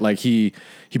 right? Like he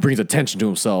brings attention to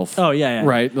himself. Oh yeah.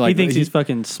 Right. Like he thinks he's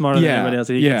fucking smarter than everybody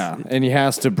else. And he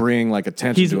has to bring like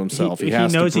attention to himself. He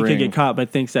knows he could get caught,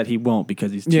 but thinks that he won't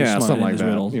because he's too smart something in like his that.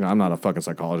 riddles. I'm not a fucking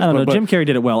psychologist. I don't know. But Jim Carrey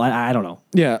did it well. I don't know.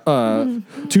 Yeah.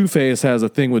 Two-Face has a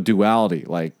thing with duality,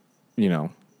 like the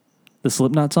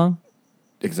Slipknot song.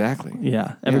 Exactly.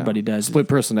 Yeah, everybody does. Split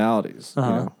personalities.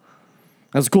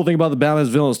 That's the cool thing about the Batman's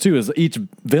villains too, is each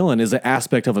villain is an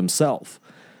aspect of himself.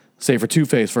 Say for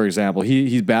Two-Face, for example,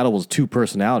 he battles two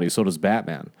personalities. So does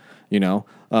Batman.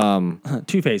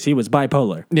 Two-Face, he was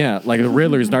bipolar. Yeah, like the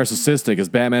Riddler's narcissistic. Is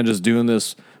Batman just doing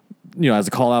this, as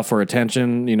a call out for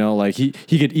attention? Like he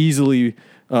could easily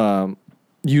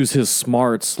use his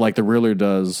smarts like the Riddler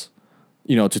does,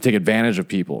 to take advantage of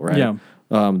people, right? Yeah.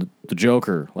 The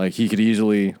Joker, like he could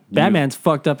easily. Batman's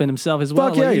fucked up in himself as well.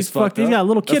 Fuck yeah, like, he's fucked up. He's got a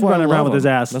little kid running around with his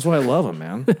ass. That's why I love him,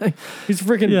 man. He's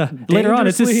freaking. Yeah. Later on,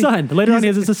 it's his son. Later on,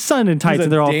 it's his son in tights,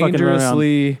 and they're all fucking around.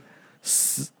 Dangerously,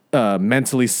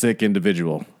 mentally sick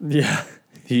individual. Yeah.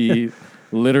 He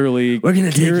literally. We're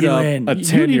gonna take you in.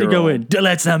 You need to go in.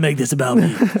 Let's not make this about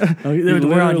me.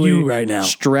 We're on you right now.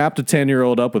 Strapped a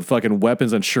 10-year-old up with fucking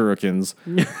weapons and shurikens.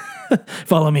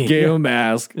 Follow me. Gave him a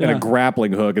mask and a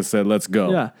grappling hook and said, let's go.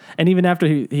 Yeah. And even after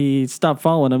he stopped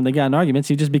following him, they got in arguments.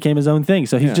 He just became his own thing.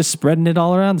 So he's just spreading it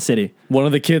all around the city. One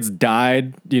of the kids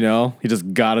died, he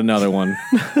just got another one.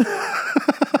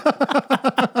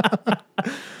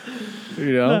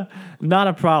 Not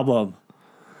a problem.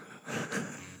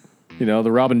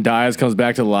 The Robin dies, comes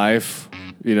back to life,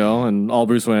 and all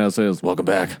Bruce Wayne has to say is, welcome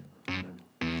back.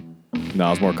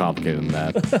 No, it's more complicated than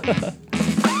that.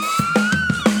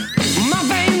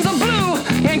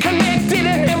 And connected,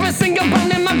 every single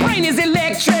bone in my brain is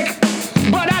electric.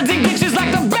 But I dig bitches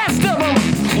like the best of them.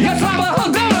 Your trouble,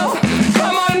 Hodono.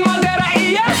 Come on, Madera,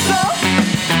 yes,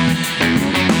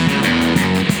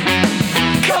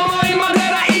 come on,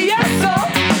 Madera, yes,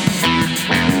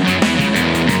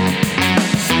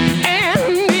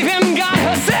 and even God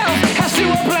herself has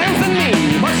fewer plans than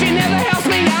me. But she never helps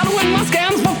me out with my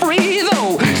scams for free,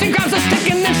 though. She grabs a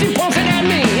stick and then she points it at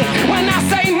me. When I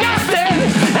say nothing,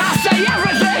 I say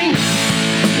everything.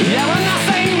 Yeah, when I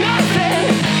say nothing,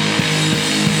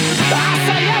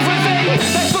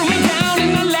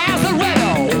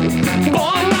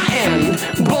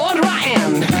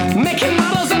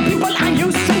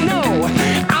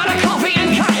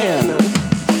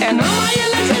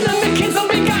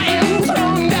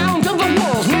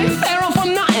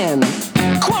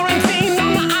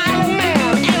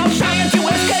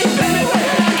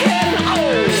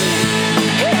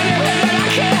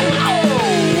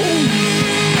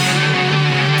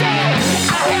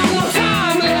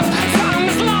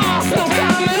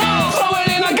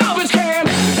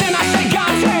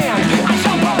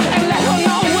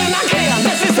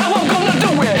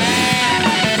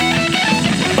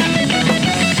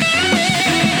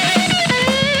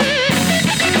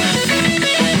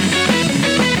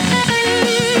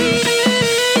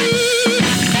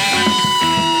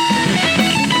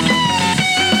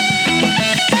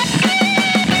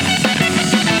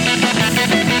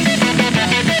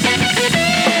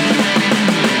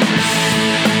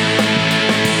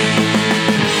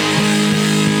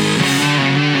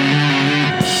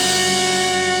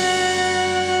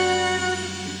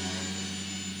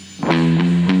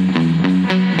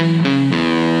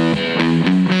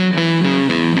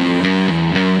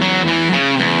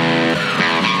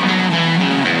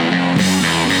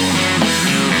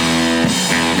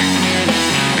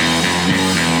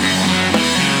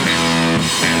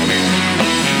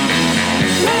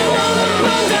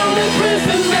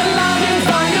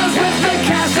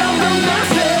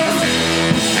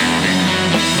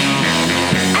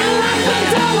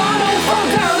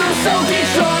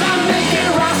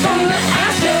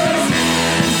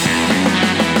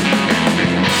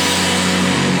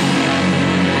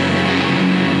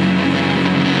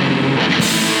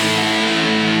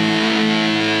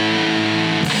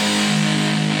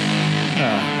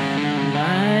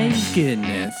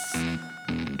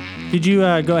 Did you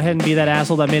go ahead and be that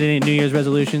asshole that made any New Year's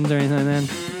resolutions or anything like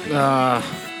that?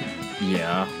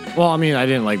 Yeah. Well, I mean, I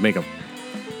didn't like make a.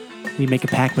 You make a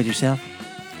pact with yourself?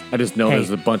 I just know Hey,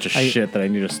 there's a bunch of shit that I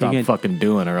need to stop fucking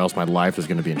doing, or else my life is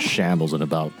going to be in shambles in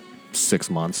about 6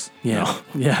 months. Yeah.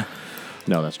 No. Yeah.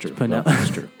 No, that's true. But no. That's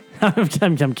true.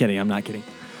 I'm kidding. I'm not kidding.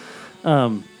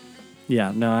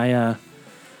 Yeah, no, I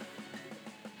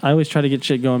always try to get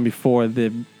shit going before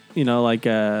the, like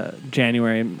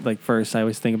January, like 1st. I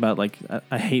always think about, like,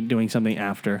 I hate doing something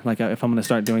after. Like, if I'm going to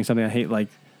start doing something, I hate, like,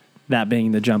 that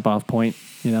being the jump off point.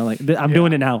 I'm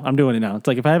doing it now. I'm doing it now. It's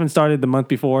like, if I haven't started the month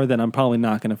before, then I'm probably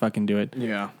not going to fucking do it.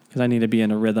 Yeah. Because I need to be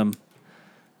in a rhythm.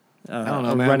 I don't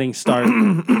know, a man. running start.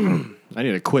 I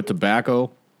need to quit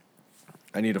tobacco.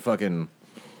 I need to fucking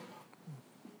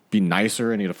be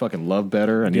nicer. I need to fucking love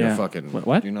better. I need to fucking...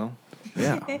 What?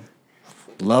 Yeah.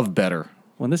 Love better.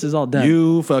 When this is all done.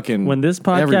 You fucking... When this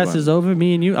podcast everyone. is over,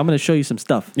 me and you, I'm going to show you some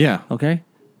stuff. Yeah. Okay?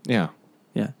 Yeah.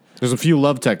 Yeah. There's a few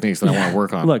love techniques that I want to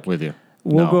work on Look, with you.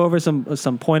 We'll go over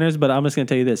some pointers, but I'm just going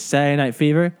to tell you this. Saturday Night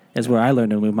Fever is where I learned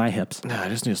to move my hips. Nah, I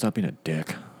just need to stop being a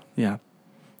dick. Yeah.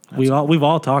 We've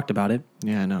all talked about it.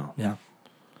 Yeah, I know. Yeah.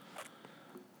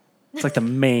 It's like the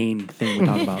main thing we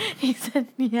talk about. He said,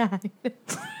 yeah.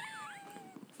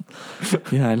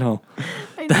 Yeah, I know.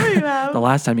 I know you have. The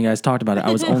last time you guys talked about it, I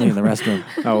was only in the restroom.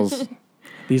 I was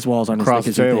These walls aren't across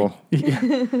as the thick as you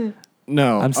table. think. Yeah.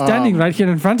 No. I'm standing right here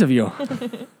in front of you.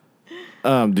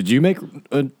 Did you make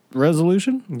a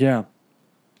resolution? Yeah.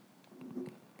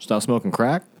 Stop smoking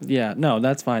crack? Yeah. No,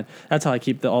 that's fine. That's how I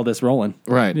keep all this rolling.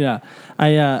 Right. Yeah.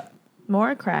 I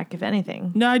More crack, if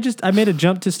anything. No, I made a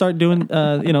jump to start doing,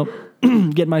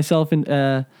 get myself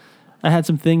in. I had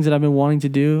some things that I've been wanting to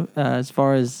do as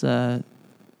far as,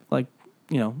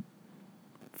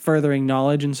 furthering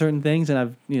knowledge in certain things, and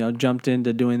I've, jumped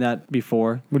into doing that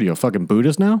before. What are you, a fucking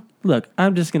Buddhist now? Look,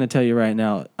 I'm just going to tell you right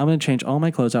now, I'm going to change all my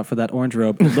clothes out for that orange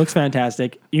robe. It looks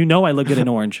fantastic. You know I look good in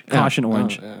orange. Caution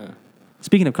orange.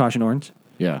 Speaking of caution orange.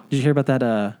 Yeah. Did you hear about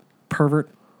that pervert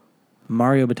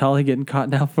Mario Batali getting caught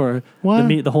now for What?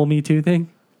 the whole Me Too thing?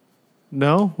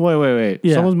 No? Wait.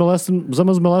 Yeah. Someone's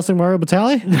molesting Mario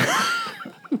Batali?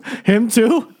 Him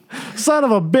too? Son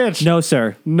of a bitch. No,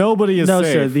 sir. Nobody is No,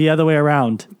 safe. sir. The other way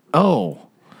around. Oh.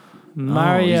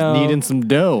 Mario. He's needing some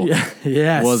dough.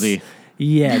 Yes. Was he?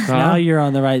 Yes. Huh? Now you're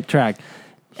on the right track.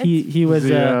 He was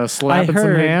slapping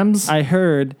some hams? I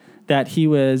heard that he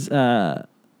was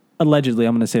allegedly.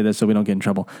 I'm going to say this so we don't get in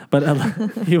trouble. But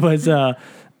he was.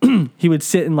 He would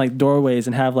sit in like doorways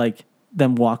and have like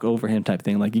them walk over him type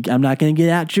thing. Like, I'm not going to get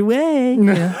out your way.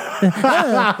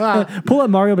 Pull up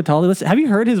Mario Batali. Listen, have you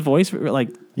heard his voice? Like,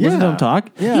 listen to him talk.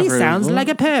 Yeah, He I've heard sounds his like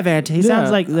a pervert. He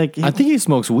sounds like I think he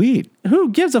smokes weed. who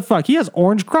gives a fuck? He has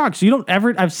orange Crocs. You don't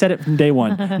ever. I've said it from day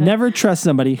one. Never trust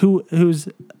somebody whose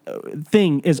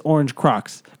thing is orange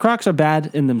Crocs. Crocs are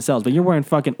bad in themselves, but you're wearing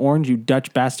fucking orange, you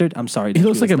Dutch bastard. I'm sorry. He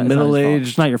looks like a It's not his fault. middle-aged-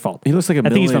 It's not your fault. He looks like a I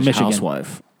think he's from middle-aged Michigan.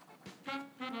 housewife.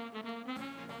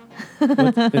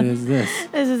 What is this?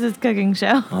 This is his cooking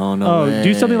show. Oh, no way.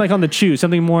 Do something like on the chew.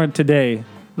 Something more today.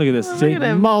 Look at this. Oh, See? look at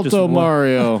him. Malto Just one.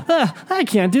 Mario. I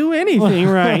can't do anything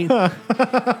right.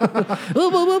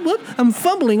 I'm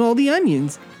fumbling all the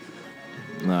onions.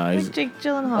 Nah, he's... Like Jake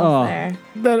Gyllenhaal Oh.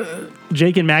 there.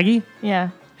 Jake and Maggie? Yeah.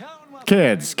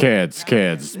 Kids.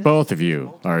 Both of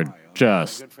you are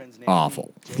just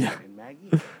awful.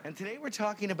 And today we're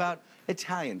talking about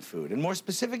Italian food, and more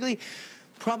specifically,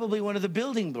 probably one of the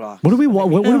building blocks. What are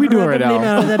we doing right now?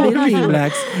 Why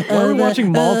are we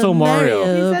watching Malto Mario?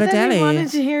 He said that he wanted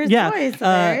to hear his voice.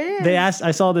 There it is. They asked. I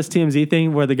saw this TMZ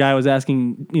thing where the guy was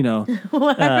asking,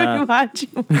 What are we watching?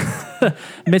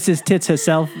 Mrs. Tits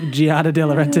herself, Giada De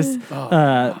Laurentiis,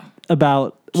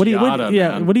 about what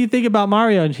do you think about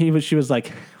Mario? And she was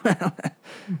like, well,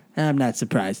 I'm not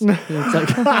surprised.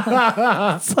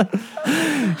 It's like,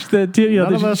 she's at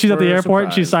the airport.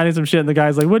 And she's signing some shit, and the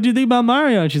guy's like, "What do you think about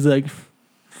Mario?" And she's like,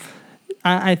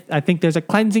 I think there's a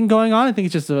cleansing going on. I think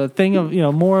it's just a thing of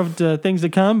more of the things to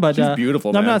come. But She's beautiful,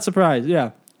 I'm man. not surprised.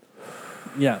 Yeah.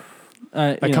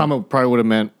 That comment probably would have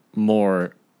meant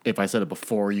more if I said it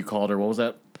before you called her. What was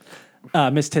that?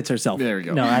 Miss Tits herself. There you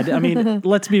go. No, I mean,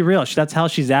 let's be real. That's how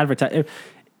she's advertised.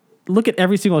 Look at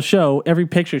every single show, every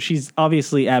picture. She's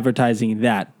obviously advertising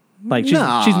that. Like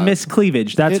she's Miss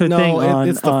Cleavage. That's her thing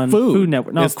it's the on food. Food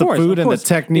Network. No, It's of course, the food of and the course.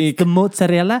 technique. It's the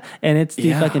mozzarella and it's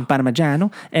the fucking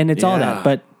parmigiano and it's all that.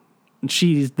 But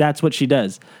that's what she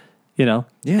does. Yeah.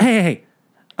 Hey,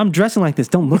 I'm dressing like this.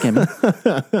 Don't look at me.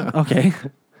 Okay.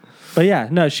 But yeah,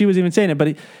 no, she was even saying it.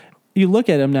 But you look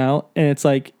at him now, and it's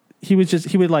like he would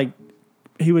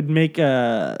make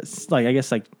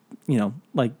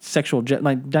like sexual,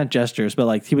 like not gestures, but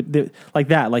like he would like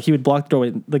that. Like he would block the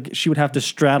doorway. Like she would have to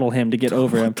straddle him to get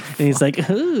over him, and he's like,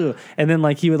 ooh. And then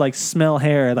like he would like smell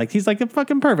hair. Like he's like a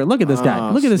fucking pervert. Look at this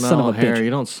guy. Look at this son of a hair. bitch. You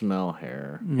don't smell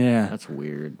hair. Yeah, that's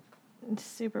weird. It's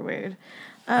super weird.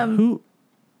 Who?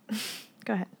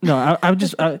 Go ahead. No, I would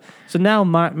just. So now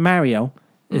Mario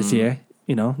is here.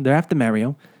 They're after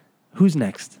Mario. Who's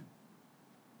next?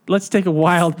 Let's take a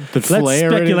wild. Let's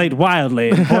speculate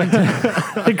wildly.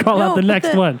 And call out the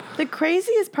next one. The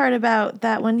craziest part about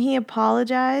that, when he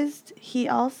apologized, he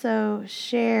also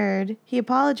shared. He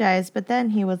apologized, but then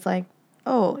he was like,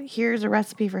 "Oh, here's a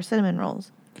recipe for cinnamon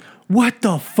rolls." What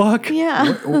the fuck?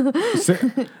 Yeah.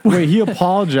 Wait, he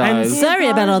apologized. I'm sorry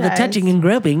about all the touching and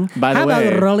groping. By the How way,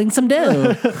 about rolling some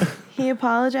dough? He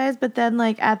apologized, but then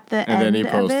like at the and end then he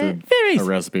posted of it, a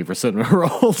recipe for cinnamon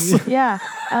rolls. yeah,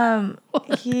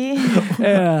 he.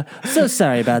 So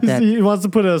sorry about that. He wants to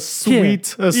put a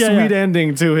sweet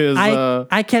ending to his.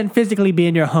 I can't physically be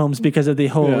in your homes because of the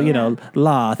whole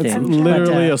law thing. It's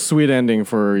literally a sweet ending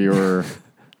for your.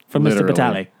 From Mr.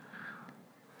 Batali.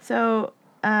 So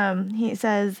he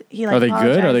says he like. Are they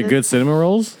good? Are they good cinnamon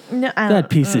rolls? No, that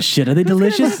piece of shit. Are they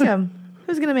delicious?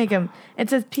 Who's gonna make them? It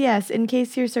says, P.S. In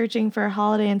case you're searching for a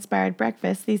holiday-inspired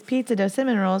breakfast, these pizza dough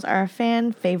cinnamon rolls are a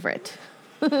fan favorite.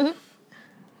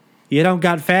 You don't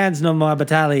got fans no more,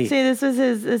 Batali. See, this was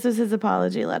his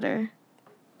apology letter.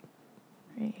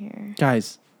 Right here.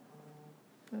 Guys,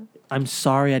 I'm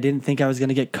sorry. I didn't think I was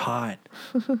gonna get caught.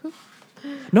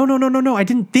 No. I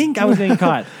didn't think I was going to get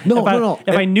caught. No.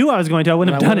 If I knew I was going to, I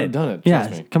wouldn't have done it.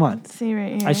 Yeah, come on. See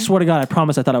right here. I swear to God, I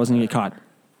promise I thought I was going to get caught.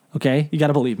 Okay? You got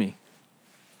to believe me.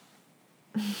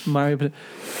 Mario.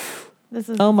 This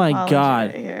is oh my God.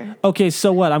 Right here. Okay,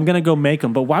 so what? I'm going to go make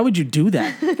them, but why would you do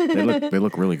that? They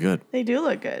look really good. They do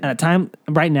look good. At a time,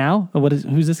 right now,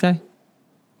 who's this guy?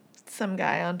 Some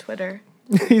guy on Twitter.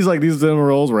 He's like, these cinnamon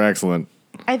rolls were excellent.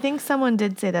 I think someone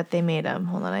did say that they made them.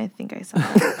 Hold on, I think I saw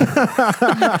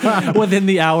it. Within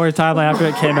the hour time after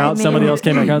it came out, somebody else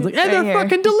came out and was like, and they're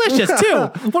fucking delicious too.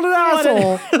 What an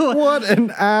asshole. What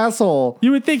an asshole.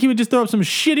 You would think he would just throw up some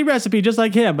shitty recipe just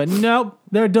like him, but nope,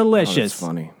 they're delicious. Oh, that's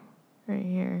funny. Right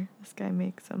here. This guy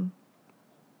makes them.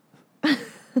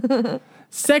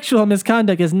 Sexual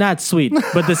misconduct is not sweet,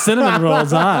 but the cinnamon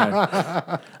rolls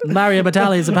are. Mario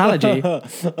Batali's apology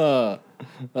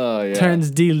yeah.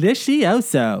 turns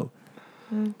delicioso.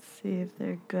 Let's see if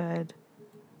they're good.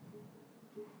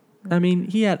 I mean,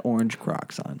 he had orange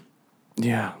Crocs on.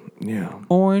 Yeah.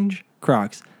 Orange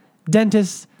Crocs.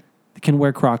 Dentists can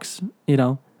wear Crocs,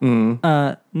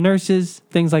 Nurses,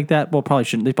 things like that. Well, probably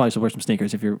shouldn't. They probably should wear some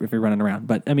sneakers if you're running around.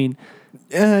 But I mean,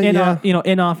 in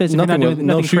office, if you're not doing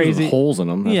nothing crazy, with holes in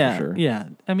them. That's for sure. Yeah.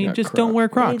 I mean, just don't wear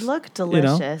Crocs. They look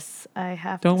delicious. I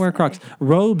have. Don't wear Crocs.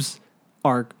 Robes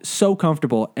are so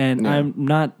comfortable, and I'm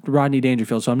not Rodney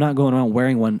Dangerfield, so I'm not going around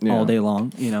wearing one all day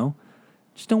long.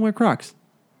 Just don't wear Crocs.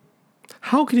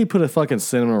 How could he put a fucking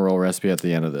cinnamon roll recipe at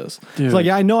the end of this? Dude. It's like,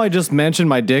 I know I just mentioned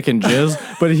my dick and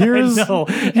jizz, but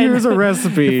here's a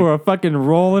recipe for a fucking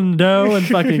rolling dough and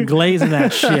fucking glazing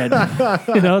that shit.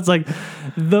 It's like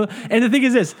and the thing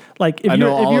is this, like, if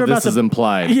you're about is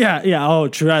implied. Yeah. Oh,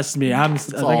 trust me, I'm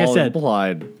like I said,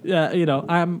 implied.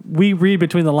 We read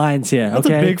between the lines here. That's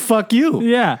okay? a big fuck you.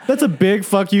 Yeah, that's a big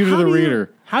fuck you to the reader.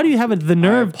 How do you have the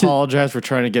nerve to apologize for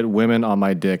trying to get women on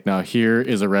my dick? Now here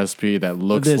is a recipe that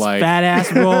looks this like fat ass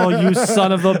roll, you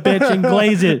son of a bitch, and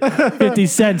glaze it. 50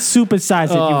 cents, supersize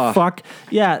it, you fuck.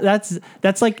 Yeah,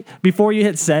 that's like before you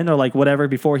hit send or like whatever,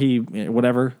 before he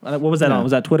whatever. What was that on?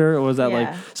 Was that Twitter or was that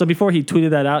like so before he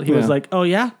tweeted that out, he was like, oh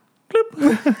yeah?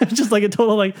 Just like a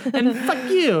total like, and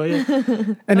fuck you.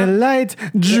 And a light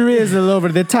drizzle over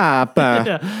the top.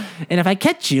 And if I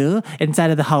catch you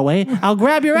inside of the hallway, I'll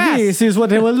grab your ass. This is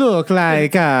what it will look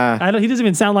like. He doesn't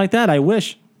even sound like that. I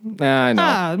wish. I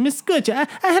know. Miss Scutch, I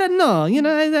had to know.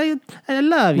 I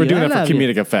love you. We're doing it for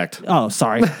comedic effect. Oh,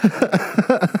 sorry.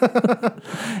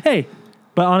 Hey,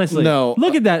 but honestly,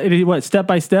 look at that. What, step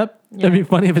by step? Yeah. It'd be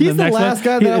funny if it's the next last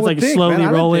one. Guy that it's like think, slowly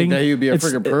man, rolling. That he'd be a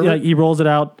freaking pervert. Like he rolls it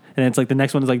out, and it's like the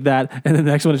next one is like that, and then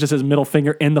the next one is just his middle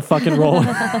finger in the fucking roll.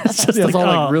 It's just it's all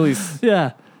like really.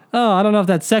 Yeah. Oh, I don't know if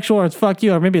that's sexual or it's fuck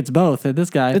you, or maybe it's both. This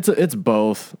guy. It's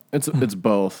both. It's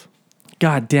both.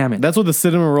 God damn it. That's what the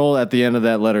cinnamon roll at the end of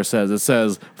that letter says. It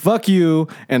says, fuck you,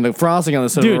 and the frosting on the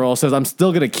cinnamon roll says, I'm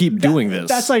still going to keep doing this.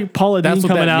 That's like Paula Dean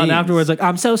coming out and afterwards like,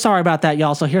 I'm so sorry about that,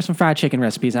 y'all. So here's some fried chicken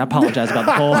recipes. And I apologize about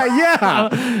the whole...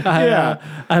 I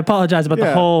apologize about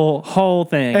the whole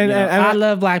thing. And I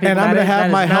love black people. And I'm going to have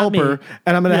my helper,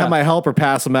 have my helper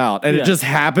pass them out. And it just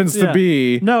happens to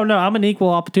be... No, I'm an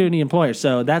equal opportunity employer,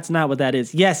 so that's not what that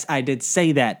is. Yes, I did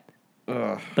say that.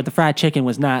 But the fried chicken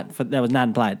was not. That was not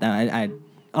implied. I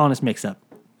honest mix up.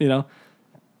 You know.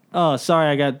 Oh, sorry.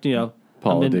 I got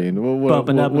Paula Deen. What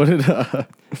did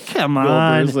Come Bill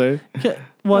on. Burr say?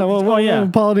 What? Oh yeah.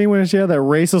 Paula Deen when she had that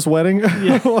racist wedding.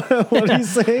 Yeah. what did he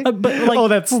say?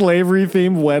 That slavery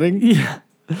themed wedding. Yeah.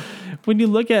 When you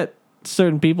look at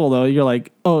certain people, though, you're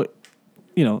like,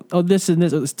 this and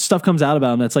this stuff comes out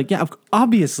about them. That's like, yeah,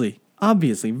 obviously,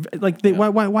 like,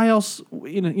 why else?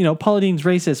 Paula Deen's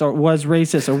racist or was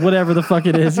racist or whatever the fuck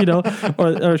it is,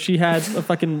 or she had a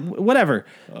fucking whatever.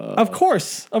 Of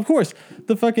course,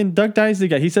 the fucking Duck Dynasty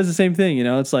guy, he says the same thing.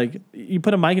 It's like you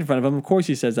put a mic in front of him, of course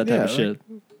he says that type of shit.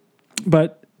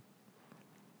 But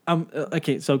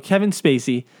okay, so Kevin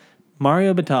Spacey,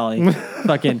 Mario Batali,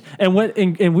 fucking, and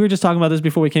we were just talking about this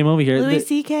before we came over here. Louis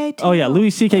C.K. too. Oh yeah, Louis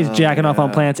C.K.'s jacking off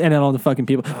on plants and then on the fucking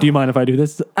people. Do you mind if I do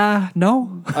this?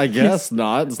 No. I guess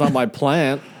not. It's not my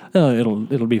plant. Oh,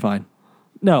 it'll be fine.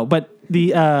 No, but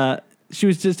she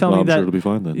was just telling me that it'll be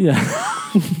fine then. Yeah.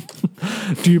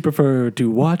 Do you prefer to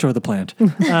watch or the plant?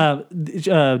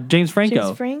 James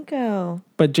Franco.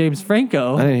 But James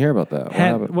Franco. I didn't hear about that.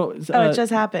 What happened? It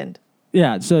just happened.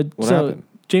 Yeah. So what happened?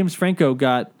 James Franco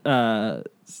got what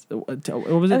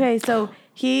was it? Okay, so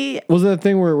he was that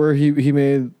thing where he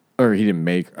made, or he didn't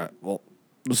make.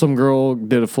 Some girl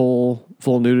did a full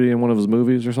nudity in one of his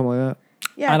movies or something like that.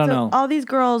 Yeah, I don't know. All these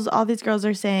girls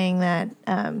are saying that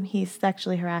he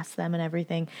sexually harassed them and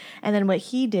everything. And then what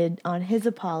he did on his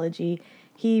apology,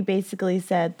 he basically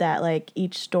said that like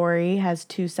each story has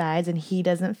two sides and he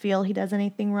doesn't feel he does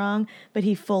anything wrong, but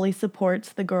he fully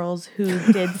supports the girls who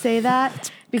did say that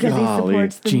because he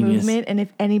supports the movement. And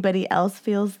if anybody else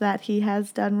feels that he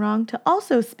has done wrong, to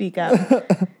also speak up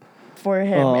for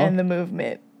him and the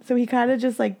movement. So he kind of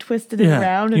just like twisted it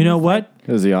around. And you know what?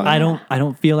 Like, I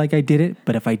don't feel like I did it,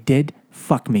 but if I did,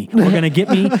 fuck me. We're gonna get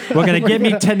me. We're gonna get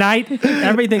me tonight.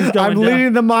 Everything's going. I'm down.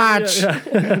 leading the march.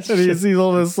 And he's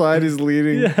on the side. He's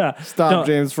leading. Yeah. Stop,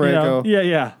 James Franco.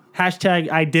 Yeah. Hashtag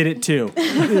I did it too.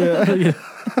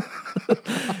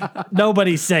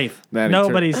 Nobody's safe.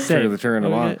 Nobody's safe. Turn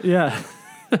them on. Yeah.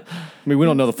 I mean, we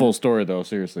don't know the full story though.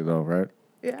 Seriously though, right?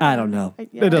 yeah. I don't know.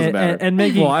 Yeah. It doesn't matter. And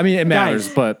making, well, I mean, it matters,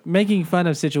 guys, but making fun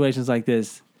of situations like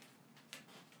this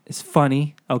is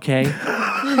funny. Okay.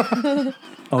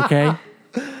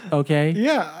 Okay.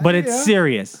 Yeah. But it's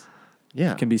serious.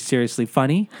 Yeah. It can be seriously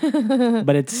funny,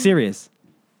 but it's serious.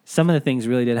 Some of the things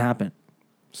really did happen.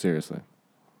 Seriously.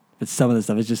 But some of the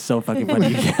stuff is just so fucking funny.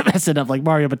 You can't mess it up like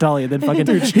Mario Batali and then fucking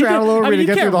straddle over to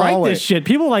get through the hallway. You can't write this shit.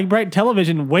 People like write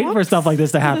television wait for stuff like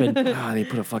this to happen. God, they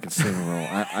put a fucking cinnamon roll.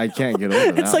 I can't get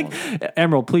over that. It's like, one.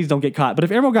 Emerald, please don't get caught. But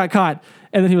if Emerald got caught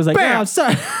and then he was like, Bam! oh, I'm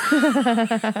sorry.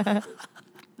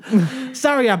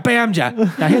 Sorry, I bammed ya.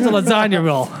 Now here's a lasagna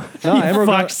roll. No, You Emerald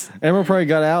probably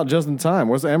got out just in time.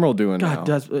 What's Emerald doing now?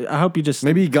 I hope you just...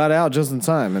 Maybe he got out just in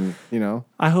time and,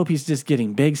 I hope he's just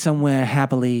getting big somewhere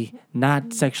happily,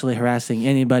 not sexually harassing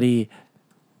anybody,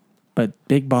 but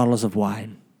big bottles of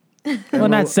wine. Well,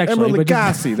 not sexually, Emerald but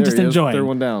Lagasse. just enjoying. Throw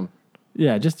one down.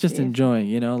 Yeah, just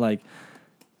enjoying, like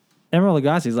Emerald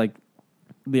Lagasse's like...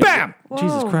 Bam!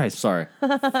 Jesus Whoa. Christ. Sorry.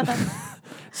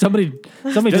 Somebody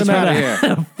just had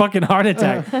a fucking heart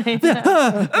attack.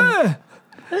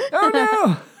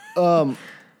 Oh no!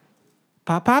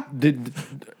 Pop.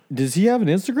 Does he have an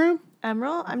Instagram?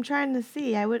 Emerald, I'm trying to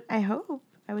see. I would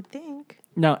think.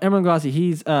 No, Emerald Lagasse,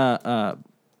 he's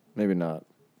Maybe not.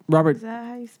 Robert Is that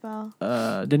how you spell?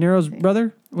 De Niro's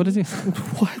brother? What is he?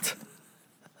 What?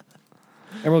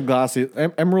 Emerald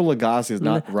Lagasse is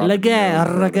not Robert De Niro's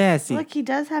brother. Lagasse. Look, he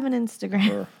does have an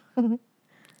Instagram.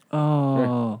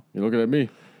 Oh. You're looking at me.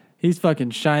 He's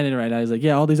fucking shining right now. He's like,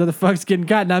 yeah, all these other fucks getting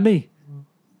caught, not me.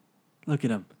 Look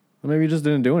at him. Well, maybe he just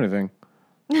didn't do anything.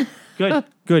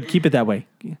 Good. Keep it that way.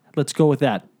 Let's go with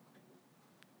that.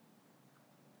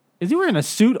 Is he wearing a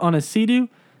suit on a Sea-Doo?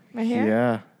 Right here?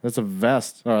 Yeah. That's a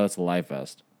vest. Oh, that's a life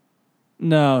vest.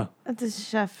 No. That's his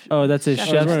chef. Oh, that's his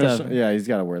chef stuff. Yeah, he's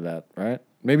got to wear that, right?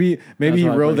 Maybe he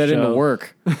rode that into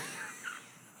work.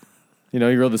 He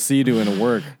rode the Sea-Doo into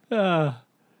work.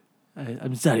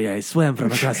 I'm sorry, I swam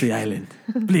from across the island.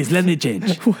 Please, let me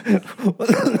change. Look,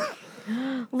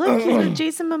 he's with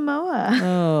Jason Momoa.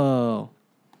 Oh.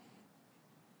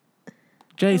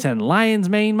 Jason, Lion's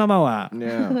Mane Momoa.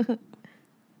 Yeah.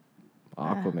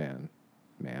 Aquaman.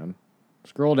 Man.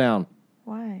 Scroll down.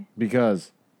 Why?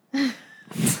 Because. Yeah,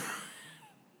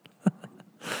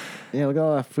 look at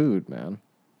all that food, man.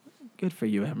 Good for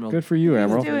you, Emerald. Good for you,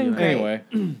 Emerald. doing great. Anyway.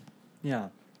 Yeah.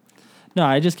 No,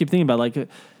 I just keep thinking about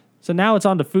so now it's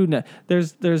on to food net.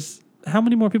 There's how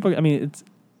many more people? I mean, it's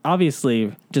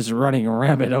obviously just running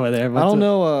rampant over there. I don't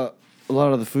know. a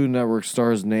lot of the Food Network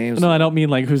stars' names. No, I don't mean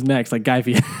like who's next, like Guy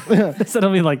Fieri. I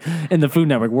don't mean like in the Food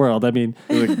Network world. I mean,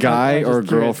 Is it a guy or a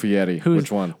girl curious. Fieri?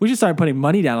 Which one? We should start putting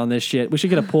money down on this shit. We should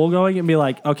get a pool going and be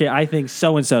like, okay, I think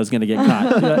so and so is going to get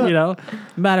caught. You know,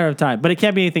 matter of time. But it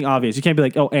can't be anything obvious. You can't be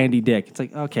like, oh, Andy Dick. It's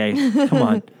like, okay, come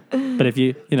on. But if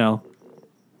you know,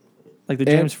 like the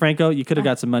James Franco, you could have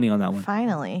got some money on that one.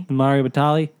 Finally. Mario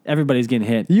Batali, everybody's getting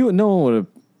hit. No one would have.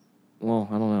 Well,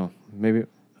 I don't know. Maybe.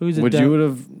 Who's it? Would you would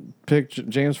have picked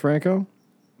James Franco?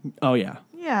 Oh yeah.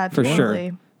 Yeah, for totally.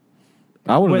 sure.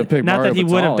 I would have picked not Mario that he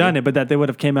would have Batali. done it, but that they would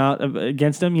have came out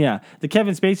against him. Yeah, the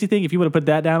Kevin Spacey thing. If you would have put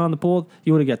that down on the pool,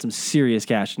 you would have got some serious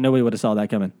cash. Nobody would have saw that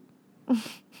coming.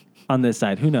 On this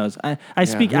side, who knows? I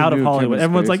speak who out of knew Hollywood. Kevin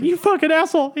Everyone's like, Spacey? "You fucking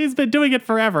asshole! He's been doing it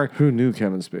forever." Who knew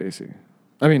Kevin Spacey?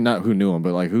 I mean, not who knew him,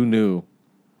 but like who knew?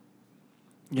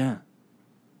 Yeah.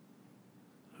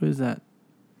 Who is that?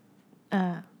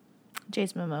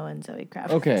 Jason Momoa and Zoe Kravitz.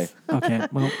 Okay. Okay.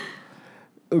 Well,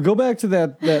 go back to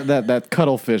that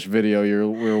cuttlefish video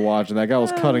we were watching. That guy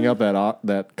was cutting up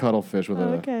that cuttlefish with a.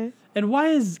 Okay. and why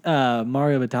is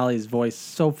Mario Batali's voice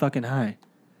so fucking high?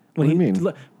 What do you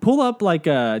mean? Pull up like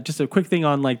just a quick thing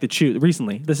on like the Chew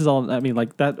recently. This is all. I mean,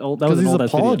 like that. That was Because an he's old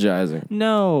ass video. apologizing.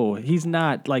 No, he's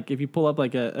not. Like if you pull up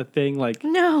like a thing like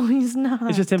No, he's not.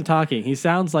 it's just him talking. He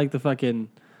sounds like the fucking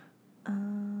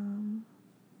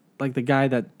like the guy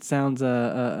that sounds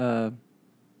the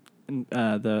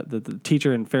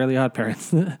teacher in Fairly Odd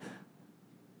Parents.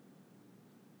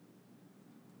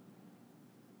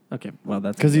 Okay, well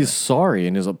that's Because he's sorry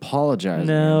and is apologizing.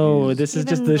 no. This is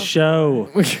just the show.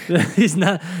 He's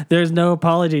not. There's no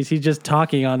apologies. He's just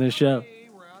talking on this show.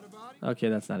 Okay,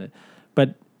 that's not it.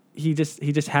 But he just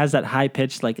has that high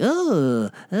pitched like oh.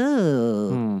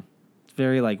 It's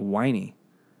very like whiny.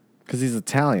 Because he's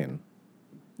Italian.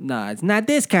 No, it's not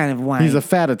this kind of whiny. He's a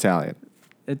fat Italian.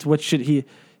 It's what should he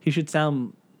should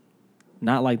sound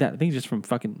not like that. I think he's just from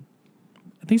fucking.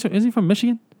 I think so. Is he from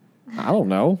Michigan? I don't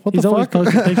know. What He's the always fuck?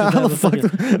 posting pictures How of the the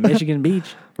fuck? fucking Michigan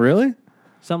beach, Really?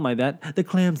 something like that. The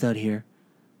clams out here,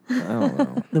 I don't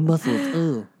know. the mussels.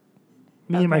 Ooh.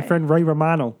 Me and my friend Ray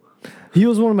Romano. He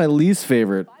was one of my least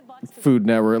favorite Food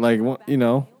Network. Like, you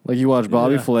know, like you watch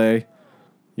Bobby Yeah. Flay.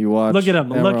 You watch. Look at him.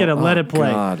 Look at him. Oh, Let it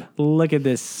play. God. Look at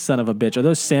this son of a bitch. Are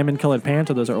those salmon colored pants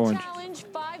or those are orange? Challenge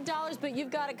 $5, but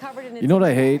you've got it covered in You know what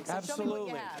I hate?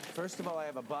 Absolutely. First of all, I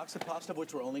have a box of pasta,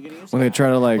 which we're only going to use. When they try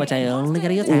to like. Which I only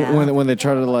gotta use. When they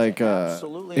try to like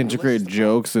integrate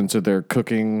jokes into their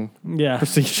cooking Yeah.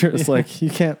 procedure, it's like you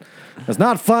can't. It's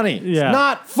not funny. Yeah. It's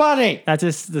not funny. That's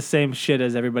just the same shit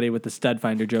as everybody with the stud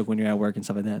finder joke when you're at work and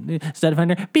stuff like that. Stud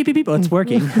finder, beep beep beep. Oh, it's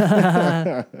working.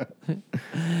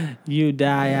 You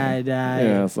die, I die.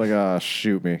 Yeah, it's like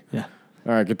shoot me. Yeah.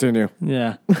 All right, continue.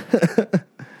 Yeah.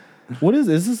 What is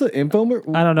this? An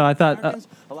infomercial? I don't know. I thought.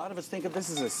 A lot of us think of this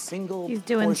as a single He's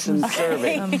doing portion some-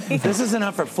 serving. This is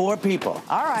enough for 4 people.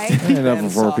 All right.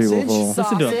 Enough for 4 people. Full.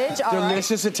 Listen to him. Sausage, all right.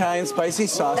 Delicious Italian spicy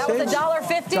sausage. That was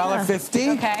 $1.50?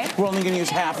 $1.50. Okay. We're only going to use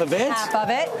half of it. Half of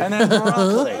it. And then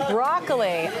broccoli.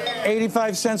 Broccoli.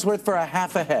 85 cents worth for a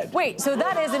half a head. Wait, so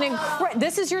that is an incredible.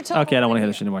 This is your total. Okay, I don't want to hear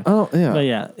this shit anymore. Oh yeah. But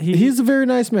yeah, He's a very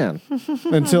nice man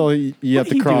until you have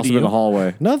did to he cross do him to in the you?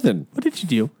 hallway. Nothing. What did you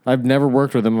do? I've never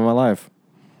worked with him in my life.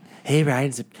 Hey, Ryan,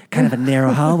 it's kind of a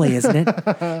narrow hallway, isn't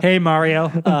it? Hey, Mario.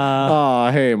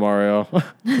 Hey Mario.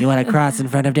 You want to cross in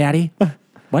front of Daddy?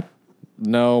 What?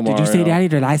 No, Mario. Did you say Daddy or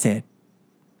did I say it?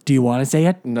 Do you want to say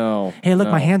it? No. Hey, look,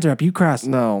 no. my hands are up. You cross.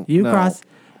 No, You no. cross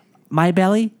my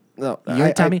belly. No.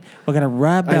 Your tummy. We're gonna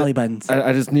rub belly buttons.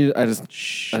 I just need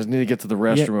to get to the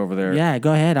restroom over there. Yeah,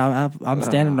 go ahead. I'm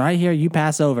standing right here. You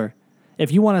pass over.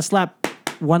 If you want to slap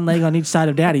one leg on each side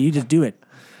of Daddy, you just do it.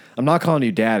 I'm not calling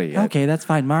you Daddy. Okay, that's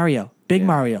fine. Mario. Big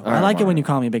Mario. All I right, like it when Mario. you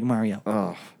call me Big Mario.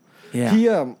 Oh. Yeah. He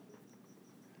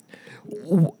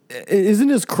isn't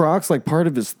his Crocs like part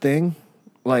of his thing?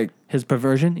 Like his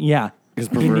perversion? Yeah. His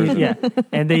perversion. Yeah.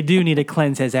 And they do need to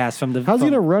cleanse his ass from the. How's he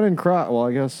from gonna run in Crocs? Well,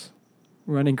 I guess.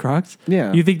 running Crocs?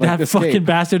 Yeah. You think like that escape. fucking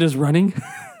bastard is running?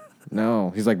 No,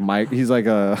 he's like Mike. He's like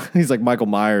Michael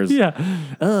Myers. Yeah.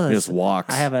 He just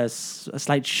walks. I have a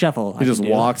slight shuffle. He just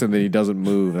walks and then he doesn't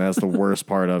move, and that's the worst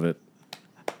part of it.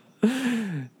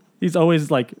 He's always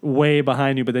like way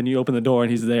behind you, but then you open the door and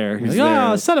he's there. He's He's like, there.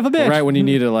 oh, son of a bitch. Right when you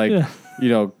need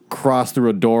to cross through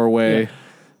a doorway,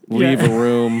 leave Yeah. a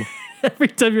room. Every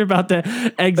time you're about to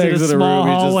exit a Exit a small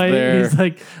room, he's just hallway, there. he's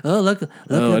like, oh, look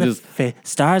Oh, at the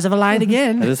stars have aligned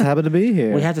again. I just happen to be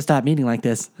here. We have to stop meeting like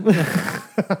this.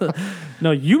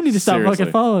 No, you need to stop Seriously.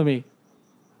 fucking following me.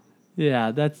 Yeah,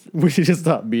 that's. We should just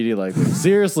stop meeting like this.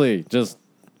 Seriously, just.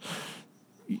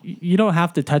 You don't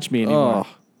have to touch me anymore.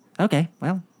 Oh, Okay,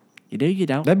 well, you do, you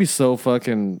don't. that'd be so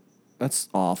fucking That's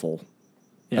awful.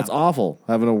 Yeah. That's awful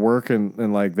having to work in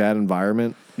like that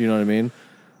environment. You know what I mean?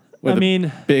 With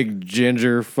a big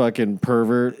ginger fucking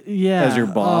pervert as your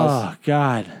boss. Oh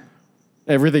God.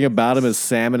 Everything about him is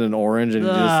salmon and orange, and you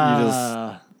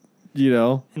just you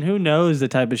know. And who knows the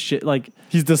type of shit like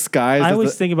he's disguised. I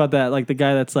always think about that, like the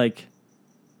guy that's like,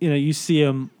 you know, you see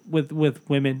him with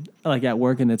women like at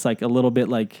work, and it's like a little bit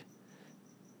like.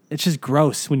 It's just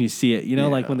gross when you see it, you know,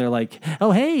 like when they're like,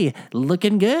 "Oh, hey,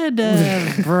 looking good,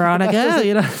 Veronica,"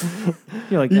 you know.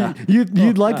 You're like,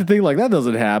 you'd like to think like that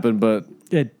doesn't happen, but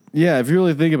yeah, if you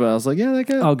really think about it, it's like, yeah, that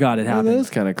guy. Oh God, it happened. That is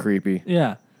kind of creepy.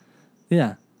 Yeah.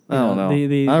 I don't know.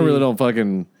 I really don't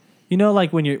fucking. You know,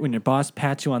 like when your boss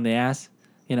pats you on the ass,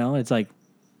 you know, it's like,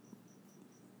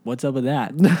 what's up with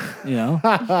that? You know,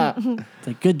 it's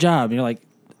like good job. And you're like,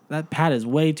 that pat is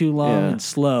way too long and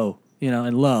slow, you know,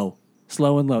 and low.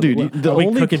 Slow and low. Dude, the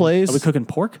only place... Are we cooking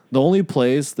pork? The only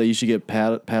place that you should get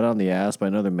pat on the ass by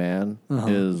another man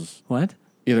is... What?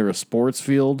 Either a sports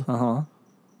field... A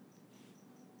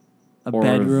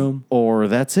bedroom. Or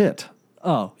that's it.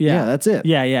 Oh, yeah. Yeah, that's it.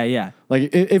 Yeah.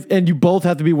 Like, and you both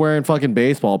have to be wearing fucking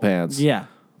baseball pants. Yeah.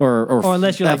 Or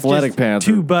unless you're athletic like pants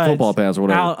two or buds football pants or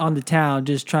whatever. out on the town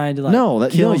just trying to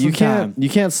like kill some you can't. time. You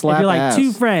can't slap If you're like ass.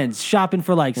 two friends shopping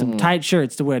for like some tight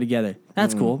shirts to wear together.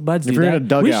 That's cool. Buds If do you're that. in a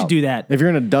dugout, We should do that. If you're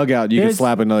in a dugout, you can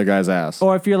slap another guy's ass.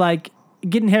 Or if you're like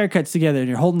getting haircuts together and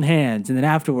you're holding hands, and then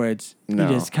afterwards you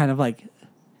just kind of like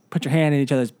put your hand in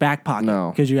each other's back pocket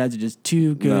because you guys are just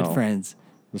two good friends.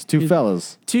 There's two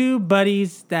fellas. Two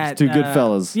buddies that... Two good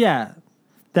fellas. Yeah.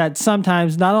 That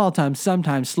sometimes, not all times,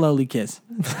 sometimes slowly kiss.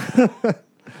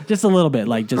 Just a little bit.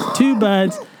 Like just two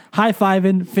buds,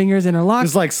 high-fiving, fingers interlocked.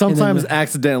 It's like sometimes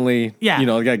accidentally, you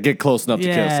know, you got to get close enough to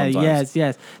kiss sometimes.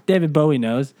 Yes. David Bowie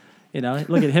knows. You know,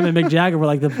 look at him and Mick Jagger were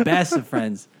like the best of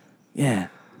friends. Yeah.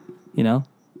 You know?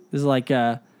 This is like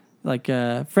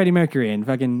Freddie Mercury and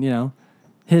fucking, you know,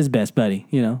 his best buddy,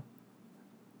 you know?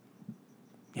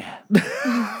 Yeah.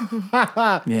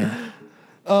 Yeah.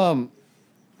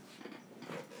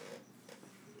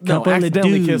 No,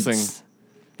 accidentally kissing.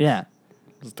 Yeah.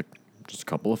 Just a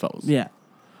couple of fellas. Yeah.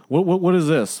 What is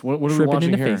this? What are we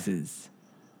watching here? Faces.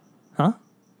 Huh?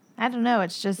 I don't know.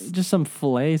 It's just some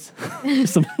fillets.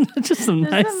 just some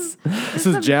nice. This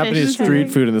is Japanese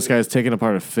street food, and this guy's taking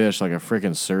apart a fish like a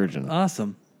freaking surgeon.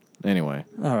 Awesome. Anyway.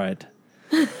 All right.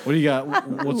 What do you got?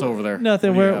 What's over there?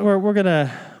 Nothing. We're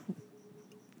gonna.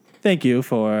 Thank you,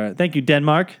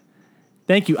 Denmark.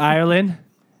 Thank you, Ireland,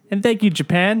 and thank you,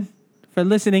 Japan, for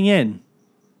listening in.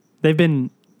 They've been.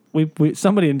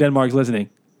 Somebody in Denmark's listening.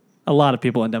 A lot of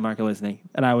people in Denmark are listening,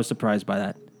 and I was surprised by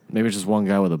that. Maybe it's just one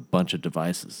guy with a bunch of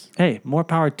devices. Hey, more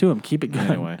power to him. Keep it going.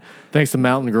 Anyway, thanks to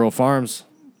Mountain Girl Farms.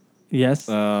 Yes.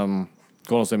 Golden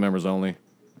State members only.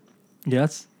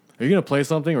 Yes. Are you gonna play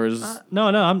something or is this... No,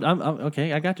 I'm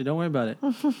okay. I got you. Don't worry about it.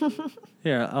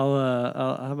 Here, I'll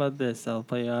how about this? I'll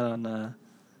play out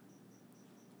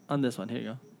on this one. Here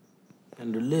you go.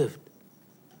 Underlift.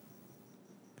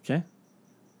 Okay.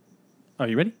 Are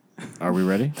you ready? Are we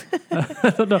ready?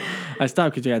 I don't know. I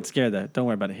stopped because you got scared there. Don't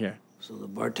worry about it. Here. So the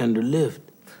bartender lived.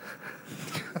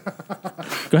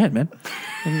 Go ahead, man.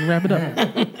 And wrap it up.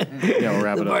 Yeah, we'll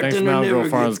wrap it up. Thanks to Mountain Girl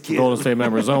Farms, Golden State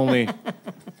members only.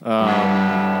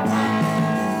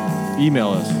 Email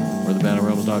us, we're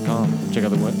thebandofrealms.com. Check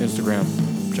out the Instagram.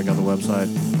 Check out the website.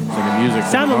 Singing music.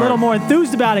 Sound a little more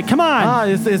enthused about it. Come on.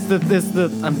 It's the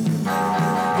I'm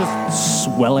just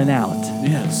swelling out.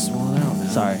 Yeah, it's swelling out, man.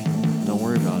 Sorry. Don't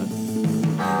worry about it.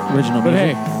 Original but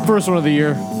music. Hey, first one of the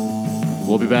year.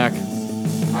 We'll be back.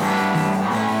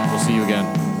 We'll see you again.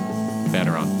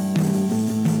 Banner on.